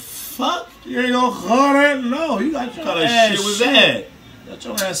 what the fuck? You ain't gonna call that? No, you got your What kind of ass shit was that? Got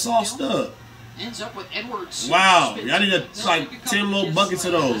your ass sauced up. ends up with Edwards. Wow, y'all need like 10 little buckets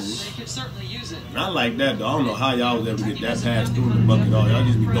of those. They could certainly use it. Not like that though. I don't know how y'all was able to get that pass through the bucket. All y'all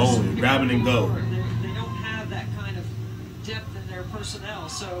just be going, grabbing and go. They don't have that kind of depth in their personnel,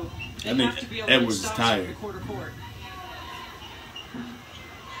 so they I think have to be able Edwards to is stop tired. the quarter court.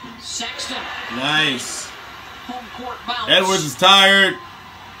 Sexton, Nice. home court bounce. Edwards is tired.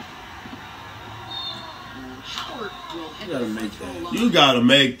 Howard will hit You gotta the make free that. throw line. You gotta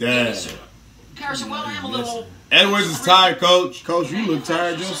make that. Carson, well, I am a little. Edwards is tired, coach. Coach, you look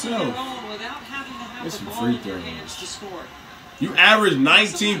tired yourself. Without having to have That's the some ball free in your throws. hands to score. You averaged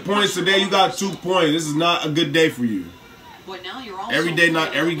 19 points today. You got 2 points. This is not a good day for you. But now you're also Every game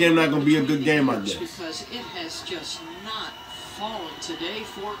not gonna be a good game, I guess. Because it has just not fallen today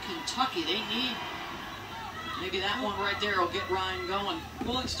for Kentucky. They need maybe that one right there will get Ryan going.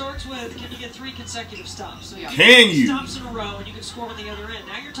 Well, it starts with, can you get 3 consecutive stops? So Can you? Stops in a row, and you can score on the other end.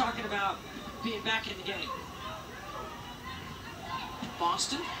 Now you're talking about being back in the game.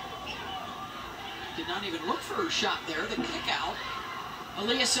 Boston did not even look for her shot there. The kick out.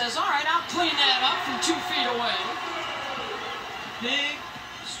 Aaliyah says, all right, I'll clean that up from 2 feet away. Big,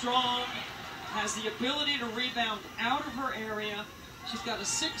 strong, has the ability to rebound out of her area. She's got a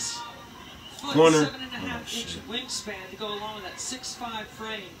 6 foot, Corner. 7.5 inch wingspan to go along with that 6'5"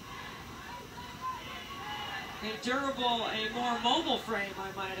 frame. A durable, a more mobile frame,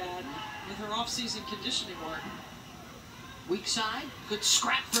 I might add, with her off-season conditioning work. Weak side, good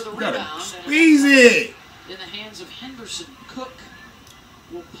scrap for the You gotta rebound. squeeze it. In the hands of Henderson. Cook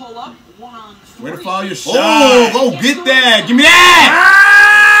will pull up 1 on 3. Way to follow your shot. Oh, go get that. Give me that.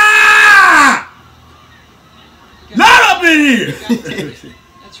 Ah! Not up in here.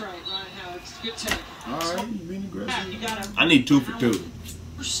 That's right, Ryan Howard. It's a good take. All right, you being aggressive. You gotta, I need 2 for 2.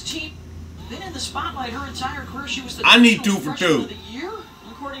 First team, been in the spotlight her entire career. She was the I need national 2 for freshman 2. of the year,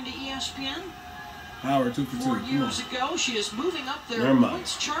 according to ESPN. Howard, 2 for 2. 4 Come on. years ago, she is moving up their Never mind.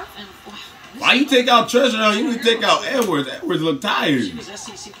 points chart. And Why you take out Treasure now? You need to take out Edwards. Edwards look she tired. was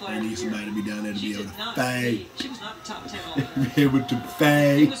SEC player I of the need year. somebody to be down there to She be able did to not fade. be, she was not the top 10 all Be able to It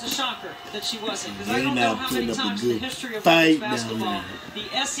fade. was a shocker that she wasn't, because They I don't now know how putting many up a times in the good history of fight women's down basketball there.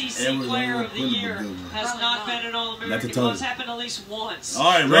 the SEC Edwards player ain't of the putting up a year good one. has not been an Not All-American. to tell Well, it's you. happened at least once. All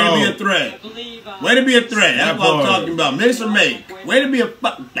right, way to be a I threat. believe. Way to be a threat. That's what I'm part. talking about. Miss or make. Way to be a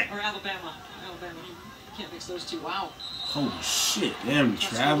fucking threat. Or Alabama. Alabama. You can't mix those two. wow. Holy shit. Damn,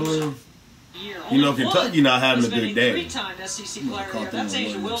 traveling. Year. You know, Only Kentucky one not having a has been good day. 3-time SEC player of the caught year. them That's on Asia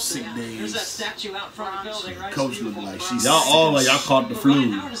one of them Wilson. sick There's that days. statue out front of the building, right? Coach It's look beautiful. like she's Y'all all like y'all caught the But Ryan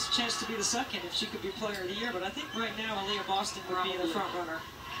flu. Howard has a chance to be the second if she could be player of the year, but I think right now Aaliyah Boston would be the front runner.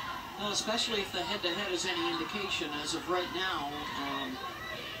 Well, especially if the head-to-head is any indication. As of right now,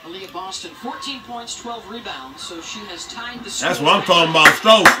 Aaliyah Boston, 14 points, 12 rebounds. So she has tied the score. That's what I'm talking about.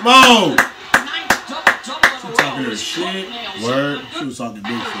 Stroke, smoke. Ninth double-double in a row. talking her as shit. Cook nails it. Word. She was talking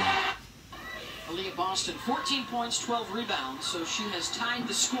big for me. Aaliyah Boston, 14 points, 12 rebounds, so she has tied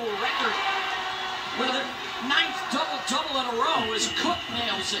the school record with her 9th double-double in a row as Cook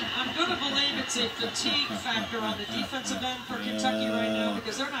nails it. I'm going to believe it's a fatigue factor on the defensive end for Kentucky right now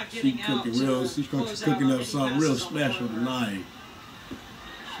because they're not She getting out. cooking real. She's close out cooking on up any something real passes on the special perimeter. tonight.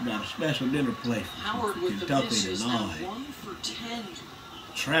 She got a special dinner plate for Howard with the Kentucky misses, now tonight. 1 for 10.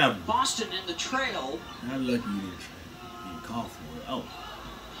 Travel. Boston in the trail. How lucky you didn't call for it. Oh.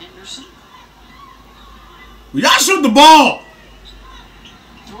 Henderson, Well, y'all shoot the ball.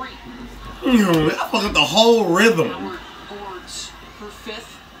 3. Y'all fuck up the whole rhythm. Howard boards her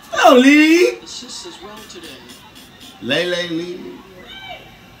 5th. Oh, Lee. Assists as well today. Lay, Lee.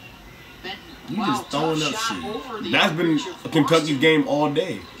 Benton, You wow, just throwing tough up shot shit. over the That's been average of a Kentucky's Boston. game all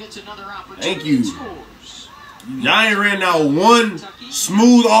day. Gets another opportunity. Thank you. and scores. Y'all ain't ran out one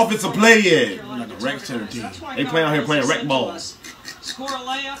smooth offensive play yet. Like a rec center team. That's why They play out here Gamerz playing has rec said to ball. us, score a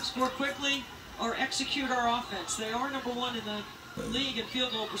layup, score quickly, or execute our offense. They are #1 in the league in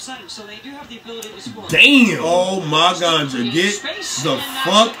field goal percentage, so they do have the ability to score. Damn! Oh my ganja, get the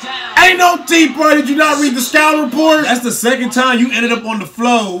fuck. Ain't no Tea Party. Did you not read the scout report? That's the second time you ended up on the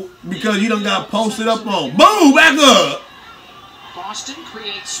flow because you done got posted up on. Boom! Back up! Boston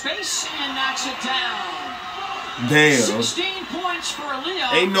creates space and knocks it down. Damn. 16 points for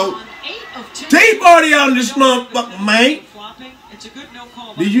Aaliyah. Ain't no on 8 of 10. Tea Party out in this motherfucker, man. It's a good no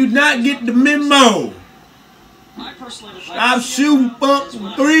call. Did you not get the memo? I personally would Stop shooting fucking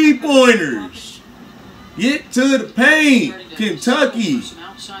 3-pointers. Get to the paint, Kentucky. Some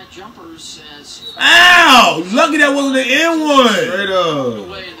outside jumpers as Ow! Lucky that wasn't the N1. Straight up.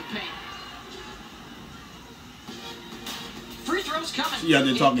 away in the paint. Free throws coming. She out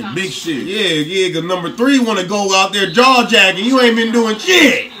there talking big shit. Yeah, because number 3 want to go out there jaw jacking. You ain't been doing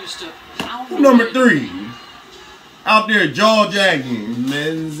shit. Who number 3? Out there jaw jacking.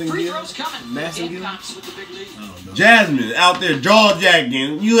 Free throws coming. Gamecocks with the big lead. Jasmine out there jaw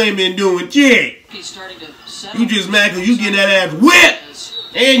jacking. You ain't been doing shit. He's starting to settle. You just mad because you getting that ass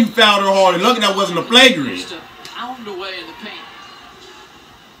whipped. And you fouled her hard. And lucky that wasn't a flagrant. Just a pound away in the paint.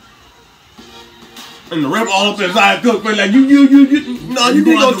 And the ref all up inside Cook like you no, you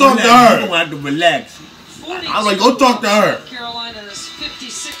need to go talk to her. You don't have to relax. I was like, go talk to her. Carolina's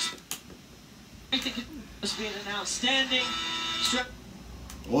 56. I think it's being an outstanding.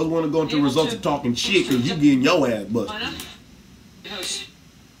 Always want to go into results of talking shit because you getting your ass busted.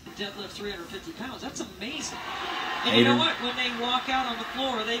 Deadlift 350 pounds. That's amazing. And you know what? When they walk out on the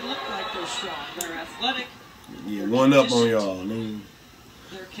floor, they look like they're strong. They're athletic. Yeah, one up on y'all. Man.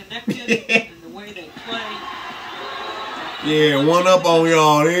 They're connected in the way they play. Yeah, one up on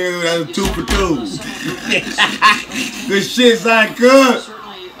y'all. That's 2 for 2. Good shit, Zach Cook.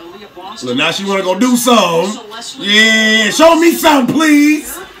 Look, now she want to go do something. Yeah, show me something,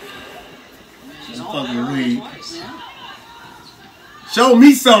 please. She's fucking weak. Show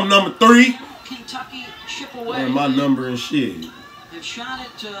me something, number 3. Kentucky chip away. Man, my number and shit. They've shot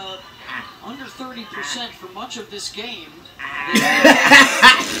it under 30% for much of this game.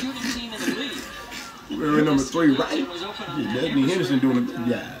 Shooting team in the league. We're number 3, right? Yeah, Desmond Henderson doing a good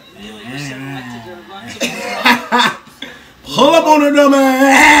job. Pull up on her dumb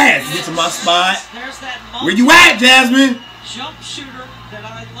ass. Get to my spot. Where you at, Jasmine? Jump shooter that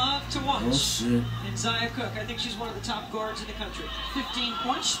I love to watch. Oh, shit. And Zaya Cook. I think she's one of the top guards in the country. 15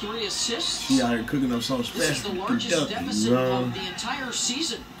 points, 3 assists. She out here cooking up something This is special. the largest deficit of the entire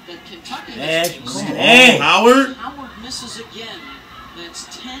season that Kentucky has faced. Come on, Howard. Howard misses again. That's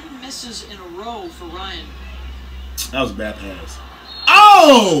 10 misses in a row for Ryan. That was a bad pass.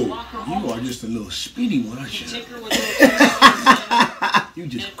 Oh! You are just a little speedy one, aren't you? Take her with You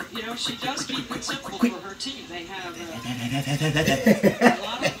just and, you know, she does keep it simple for her team. They have a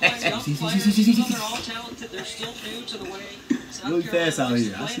lot of young players. They're all talented. They're still new to the way South really fast out Carolina's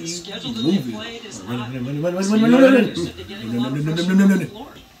here. I playing. see The you schedule that moving. they played is Run. not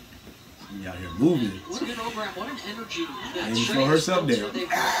You out here moving. What a program, what an energy. And throw herself down.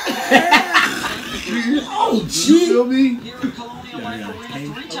 Oh, you feel me? Here in Colonial Life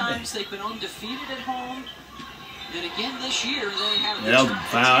Arena, 3 times they've been undefeated at home. And again this year, they have Yeah, that was a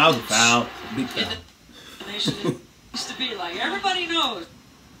foul. That was a foul. Big foul. the nation that used to be like, everybody knows.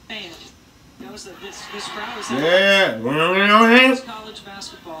 Man, knows that this crowd is Yeah. One on your hands. college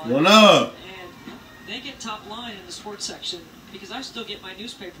basketball. One up. And they get top line in the sports section because I still get my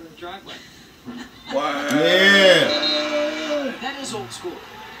newspaper in the driveway. Yeah. That is old school.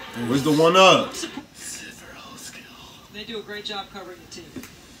 Where's the one up? They do a great job covering the team.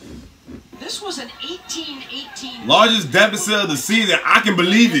 This was an 18-18. Largest deficit of the season. I can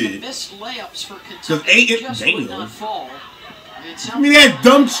believe it. Missed layups for Kentucky. Because 8 just would not damn. fall. I mean that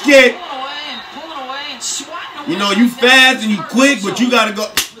dumb shit. Pulling away and swatting away. You know, you fast and you quick, but you gotta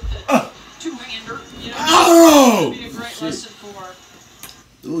go. Two-hander. Oh! Be a great lesson for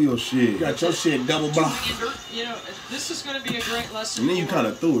Do your shit. Got your shit double blocked. you know, this is going to be a great lesson. And then you for kind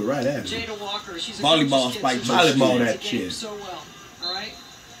of threw it right at me. Jada Walker. She's a Volleyball coach's spike kid, volleyball she that plays the game shit. so well. All right.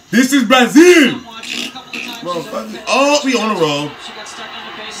 This is Brazil. I'm watching a couple of times. Motherfucker. Oh, we on the roll. She got stuck on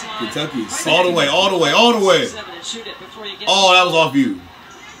the baseline. Kentucky is All the way, all the way, all the way. And shoot it before you get Oh, that was off you.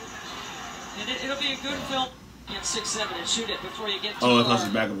 And it'll be a good film. Get 6'7" and shoot it before you get to Oh, that's not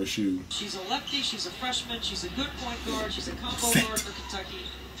the back of her shoe. She's a lefty. She's a freshman. She's a good point guard. She's a combo guard for Kentucky.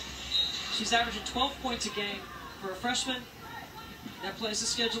 She's averaging 12 points a game for a freshman. That plays the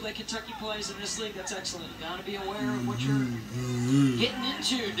schedule that Kentucky plays in this league. That's excellent. Got to be aware of what you're getting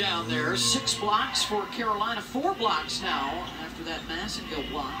into down there. 6 blocks for Carolina. 4 blocks now after that Massengill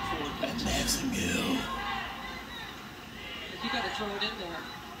block for Kentucky. You got to throw it in there.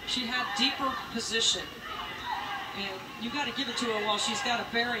 She had deeper position. And you got to give it to her while she's got a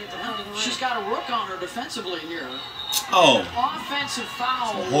Barry at the front of the ring. She's got a rook on her defensively here. Oh. An offensive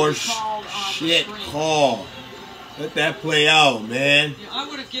foul Horse called on shit the screen. call. Let that play out, man. Yeah, I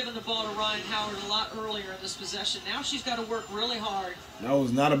would have given the ball to Ryan Howard a lot earlier in this possession. Now she's got to work really hard. That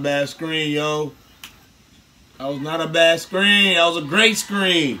was not a bad screen, yo. That was not a bad screen. That was a great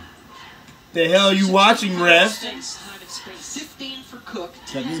screen. The hell you watching, ref? 15 for Cook.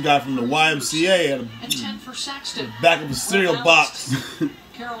 Got this guy from the YMCA and 10 for Saxton. Back of the cereal box.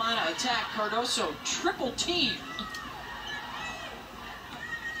 Carolina attack. Cardoso triple team.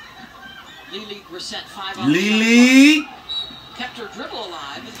 Lily Grissett 5 on Lily kept her dribble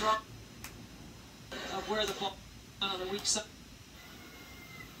alive and dropped of where the ball on the weak side.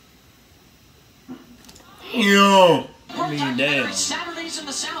 Yo. I mean, damn. Saturdays in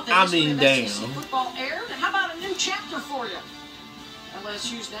the South. I mean, damn. Football aired. How about a new chapter for you?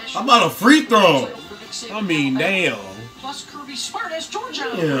 LSU's national. How about a free throw? I mean, damn. Plus Kirby Smart as Georgia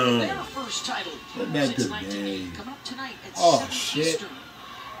their first title. Let that Since good 1980. game. Coming up tonight at 7 shit. Eastern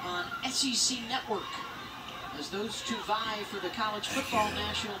on SEC Network. As those two vie for the college football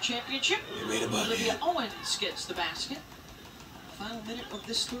national championship. Olivia Owens gets the basket. Final minute of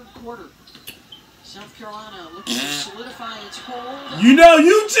this third quarter. South Carolina looking to solidify its hold. You know,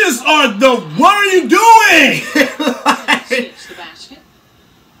 you just are the. What are you doing? Gets the basket.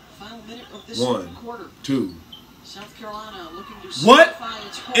 Final minute of this third quarter. 2. South Carolina looking to What solidify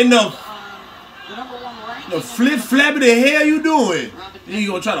its hold in the on the number 1 ranking. The flip flap the hell you doing? You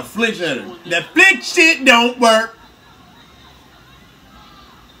gonna try to flinch at her? That flick shit don't work.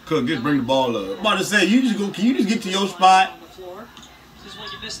 Cook, just bring the ball up. I'm about to say, you just go. Can you just get to your spot? This is when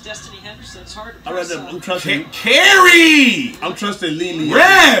you miss Destiny Henderson. It's hard to I press rather. up. I'm trusting. Carry! I'm trusting Lily.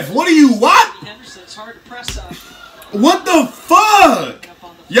 Ref, what are you, what? Henderson, it's hard to press up. What the fuck?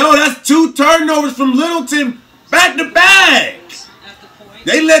 Yo, that's 2 turnovers from Littleton back to back. At the point.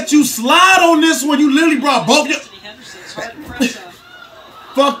 They let you slide on this one. You literally brought both your... Destiny Henderson, it's hard to press up.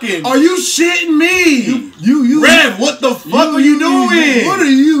 Fucking. Are you shitting me? You. Rev, what the fuck are you doing? What are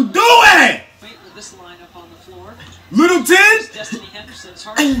you doing? Wait with this lineup on the floor. Littleton? Destiny Henderson, it's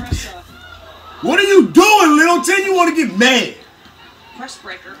hard to press up. What are you doing, Littleton? You want to get mad? Press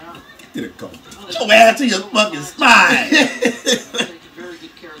breaker. Get a coat. Get your ass to your fucking spine. Taking very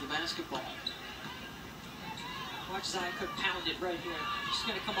good care of the basketball. Watch Zaya Cook pound it right here. She's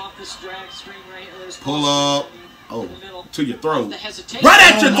going to come off this drag screen right here. This Pull ball up. screen Oh, in the middle. to your throat. The hesitation. Right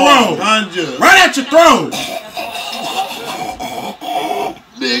at your throat! Ganja. Right at your throat!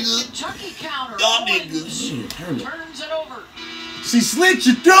 Nigga. Kentucky counter. Y'all Owens niggas. turns it over. She slit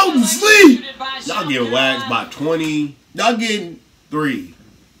your throat and sleep. Y'all getting waxed by 20. Y'all getting. 3.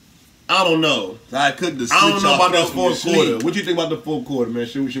 I don't know. I cooked the. I don't know about that that fourth quarter. What you think about the fourth quarter, man?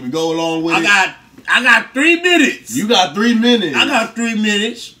 Should we go along with it? I got 3 minutes. You got 3 minutes. I got 3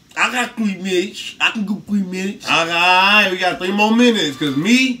 minutes. I got 3 minutes. I can go 3 minutes. All right, we got 3 more minutes. Cause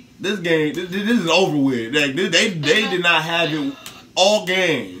me, this game, this is over with. Like, they did not have it all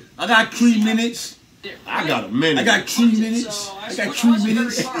game. I got 3 minutes. I got a minute. I got 3 minutes. So I got it 3 wasn't very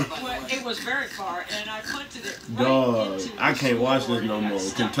minutes. far, but it was very far, and I punted it right Dog, into I the can't watch this scoreboard, no and it more. got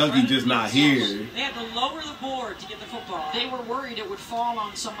stuck Kentucky right just in not the here. zone. They had to lower the board to get the football. They were worried it would fall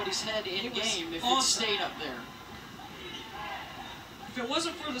on somebody's head in It was game if awesome. it stayed up there. If it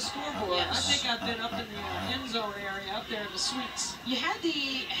wasn't for the scoreboard, Yes. I think I'd been up in the end zone area, up there in the suites. You had the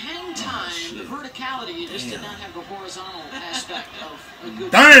hang time, the verticality. You just did not have the horizontal aspect of a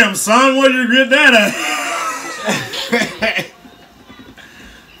good. Damn, son, where'd you get that at?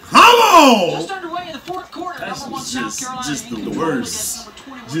 Come on! Just underway in the fourth quarter. That's Number 1 South Carolina just in the control worst. against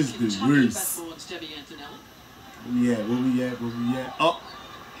number 21 Just the Kentucky. worst. Bethel and Stevie Antonelli. Where we at? Oh,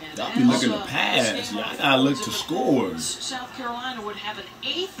 And Y'all be looking to as, pass. this game Y'all gotta look to unfolds, score. South Carolina would have an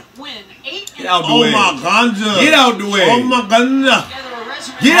 8th win. 8 Get out the oh way. my ganja. Get out the way. Oh my ganja. together a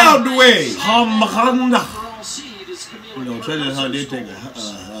resume. Get out the way. Oh my ganja. Overall seed is Camila You know, Treasure Hunt did take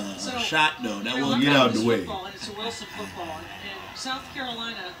scores. a shot though. That You're was looking Get at out this the way. football, and it's a Wilson football. And South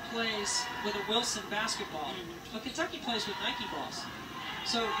Carolina plays with a Wilson basketball, but Kentucky plays with Nike balls.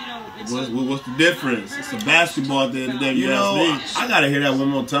 So, you know, it's What's the difference? It's a basketball at the end of the day. You know, I gotta hear that one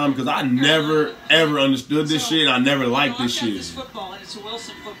more time because I never ever understood this shit. I never liked this I've got shit. this football, and it's a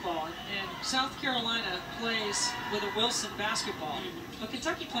Wilson football, and South Carolina plays with a Wilson basketball, but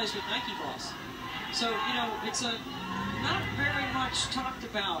Kentucky plays with Nike balls. So, you know, it's a not very much talked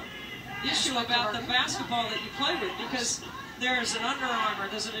about issue about the basketball that you play with, because there's an Under Armour,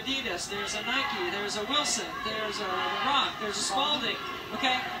 there's an Adidas, there's a Nike, there's a Wilson, there's a Rock, there's a Spalding,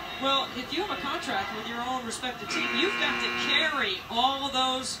 okay? Well, if you have a contract with your own respective team, you've got to carry all of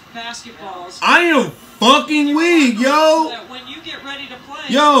those basketballs. I am fucking weak, yo. So that when you get ready to play,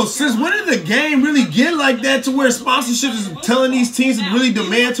 Yo, since when did the game really get like that to where sponsorships is telling these teams to really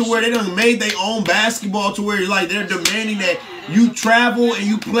demand to where they done made their own basketball to where like they're demanding that you travel and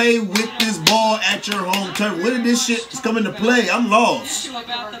you play with this ball at your home turf? When did this shit come into play? I'm lost.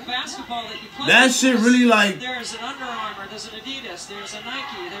 About the basketball that you play that with, shit really like. There's an Under Armour, there's an Adidas, there's a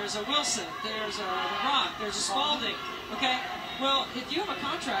Nike, there's a Wilson, there's a The Rock, there's a Spalding. Okay. Well, if you have a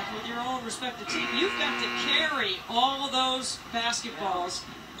contract with your own respective team, you've got to carry all of those basketballs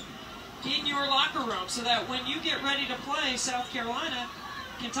in your locker room so that when you get ready to play South Carolina,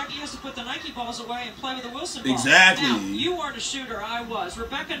 Kentucky has to put the Nike balls away and play with the Wilson ball. Exactly. Now, you weren't a shooter, I was.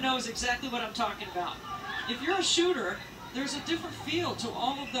 Rebecca knows exactly what I'm talking about. If you're a shooter, there's a different feel to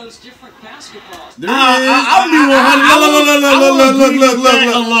all of those different basketballs. I'll be 100.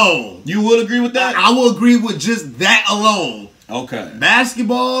 Look. Alone. You will agree with that? I will agree with just that alone. Okay.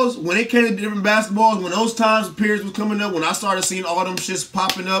 Basketballs, when it came to different basketballs, when those times periods was coming up, when I started seeing all them shits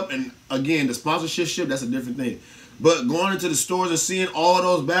popping up, and again, the sponsorship shit, that's a different thing. But going into the stores and seeing all of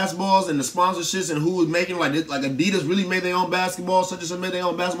those basketballs and the sponsorships and who was making, like Adidas really made their own basketball, such and such made their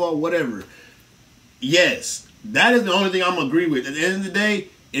own basketball, whatever. Yes, that is the only thing I'm going to agree with. At the end of the day,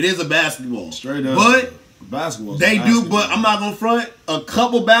 it is a basketball. Straight up. But basketball. they do, but I'm not gonna front. A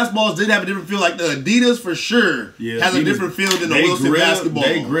couple basketballs did have a different feel. Like the Adidas for sure has a different feel than the Wilson basketball.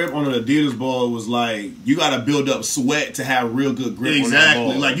 They grip on an Adidas ball was like you got to build up sweat to have real good grip. Exactly. On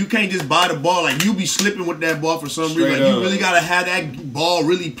that ball. Like you can't just buy the ball. Like you be slipping with that ball for some reason. Like you really gotta have that ball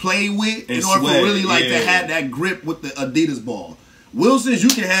really play with in order for really like to have that grip with the Adidas ball. Wilson's, you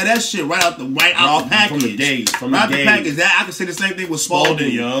can have that shit right out the package. From the gate. From right the out the package. That I can say the same thing with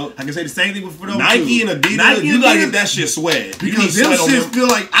Spalding. Yo. I can say the same thing with those Nike two. and Adidas. Nike you and gotta Adidas, get that shit sweat. Because them shits feel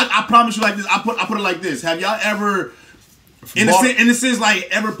like I promise you like this. I put it like this. Have y'all ever in the sense like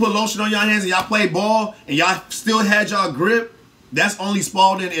ever put lotion on y'all hands and y'all play ball and y'all still had y'all grip? That's only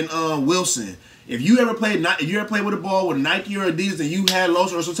Spalding and Wilson. If you ever played with a ball with Nike or Adidas and you had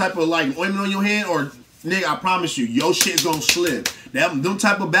lotion or some type of like ointment on your hand, or nigga, I promise you, your shit's gonna slip. Them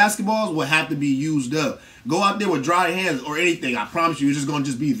type of basketballs will have to be used up. Go out there with dry hands or anything. I promise you, it's just gonna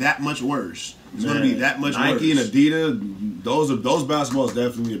be that much worse. It's gonna be that much worse. Nike and Adidas, those basketballs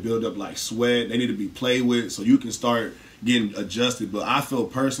definitely need to build up like sweat. They need to be played with so you can start getting adjusted. But I feel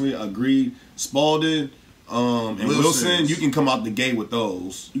personally agreed. Spalding and Wilson, you can come out the gate with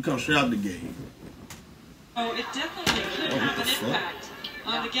those. You come straight out the gate. Oh, it definitely could have an impact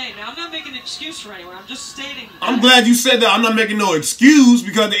on the game. Now, I'm not making an excuse for anyone. I'm just stating. I'm glad you said that. I'm not making no excuse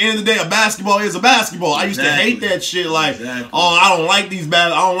because at the end of the day, a basketball is a basketball. I used to hate that shit. Like, oh, I don't like these I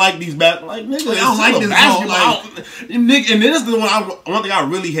don't like these Like, nigga, I don't like this basketball. And then this is the one thing I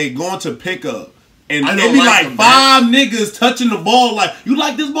really hate, going to pick up. And it be like 5 niggas touching the ball. Like, you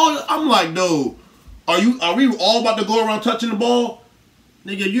like this ball? I'm like, dude, are we all about to go around touching the ball?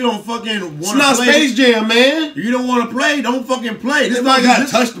 Nigga, you don't fucking want to play. It's not Space Jam, man. You don't want to play, don't fucking play. This guy got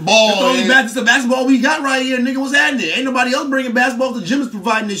to touch the ball. This the basketball we got right here, nigga. What's happening? Ain't nobody else bringing basketball. The gym is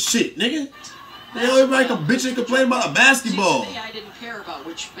providing this shit, nigga. Everybody can bitch and complain about a basketball. I didn't care about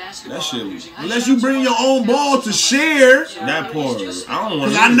which basketball that shit. I'm using. Unless you bring your own ball to share. That part. I don't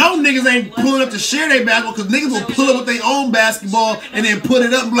want. Because I know niggas ain't pulling up to share their basketball. Because niggas will pull up with their own basketball and then put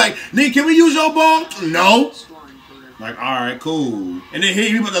it up and be like, nigga, can we use your ball? No. Like, all right, cool. And then here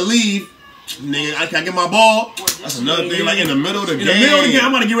you about to leave. Nigga, I can't get my ball. That's another thing. Like in the middle of the game. In the middle of the game,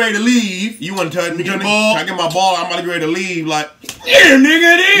 I'm about to get ready to leave. You want to touch me? Can I get my ball? I'm about to get ready to leave. Like, yeah,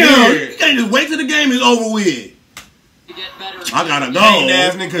 nigga, damn. You can't just wait till the game is over with. I gotta go. Ain't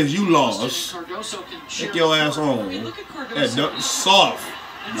asking because you lost. Take your ass on. Soft.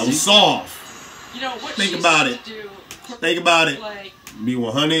 That was soft. Think about it. Think about it. Be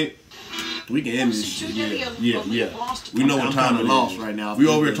 100. We can end this shit. Yeah. We know what time it is right now. We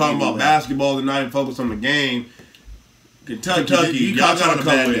over here talking about basketball tonight and focus on the game. Kentucky, y'all got on a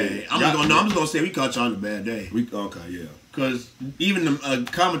bad day. I'm just gonna say we caught y'all on a bad day. Okay, yeah. Because even the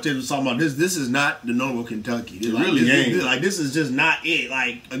commentators were talking about this. This is not the normal Kentucky. It really ain't. This is just not it.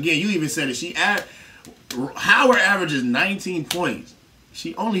 Like again, you even said it. Howard averages 19 points.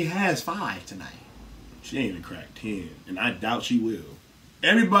 She only has 5 tonight. She ain't even cracked 10, and I doubt she will.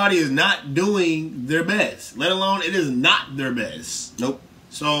 Everybody is not doing their best, let alone it is not their best. Nope.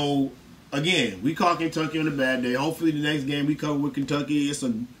 So, again, we caught Kentucky on a bad day. Hopefully the next game we cover with Kentucky, it's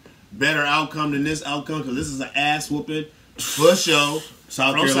a better outcome than this outcome because this is an ass whooping for sure.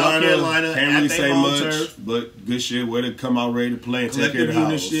 South Carolina can't really say much, but good shit. Way to come out ready to play and take care of the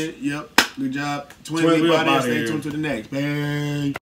house. Shit. Yep. Good job. Twiin, we out here. Stay tuned to the next. Bang.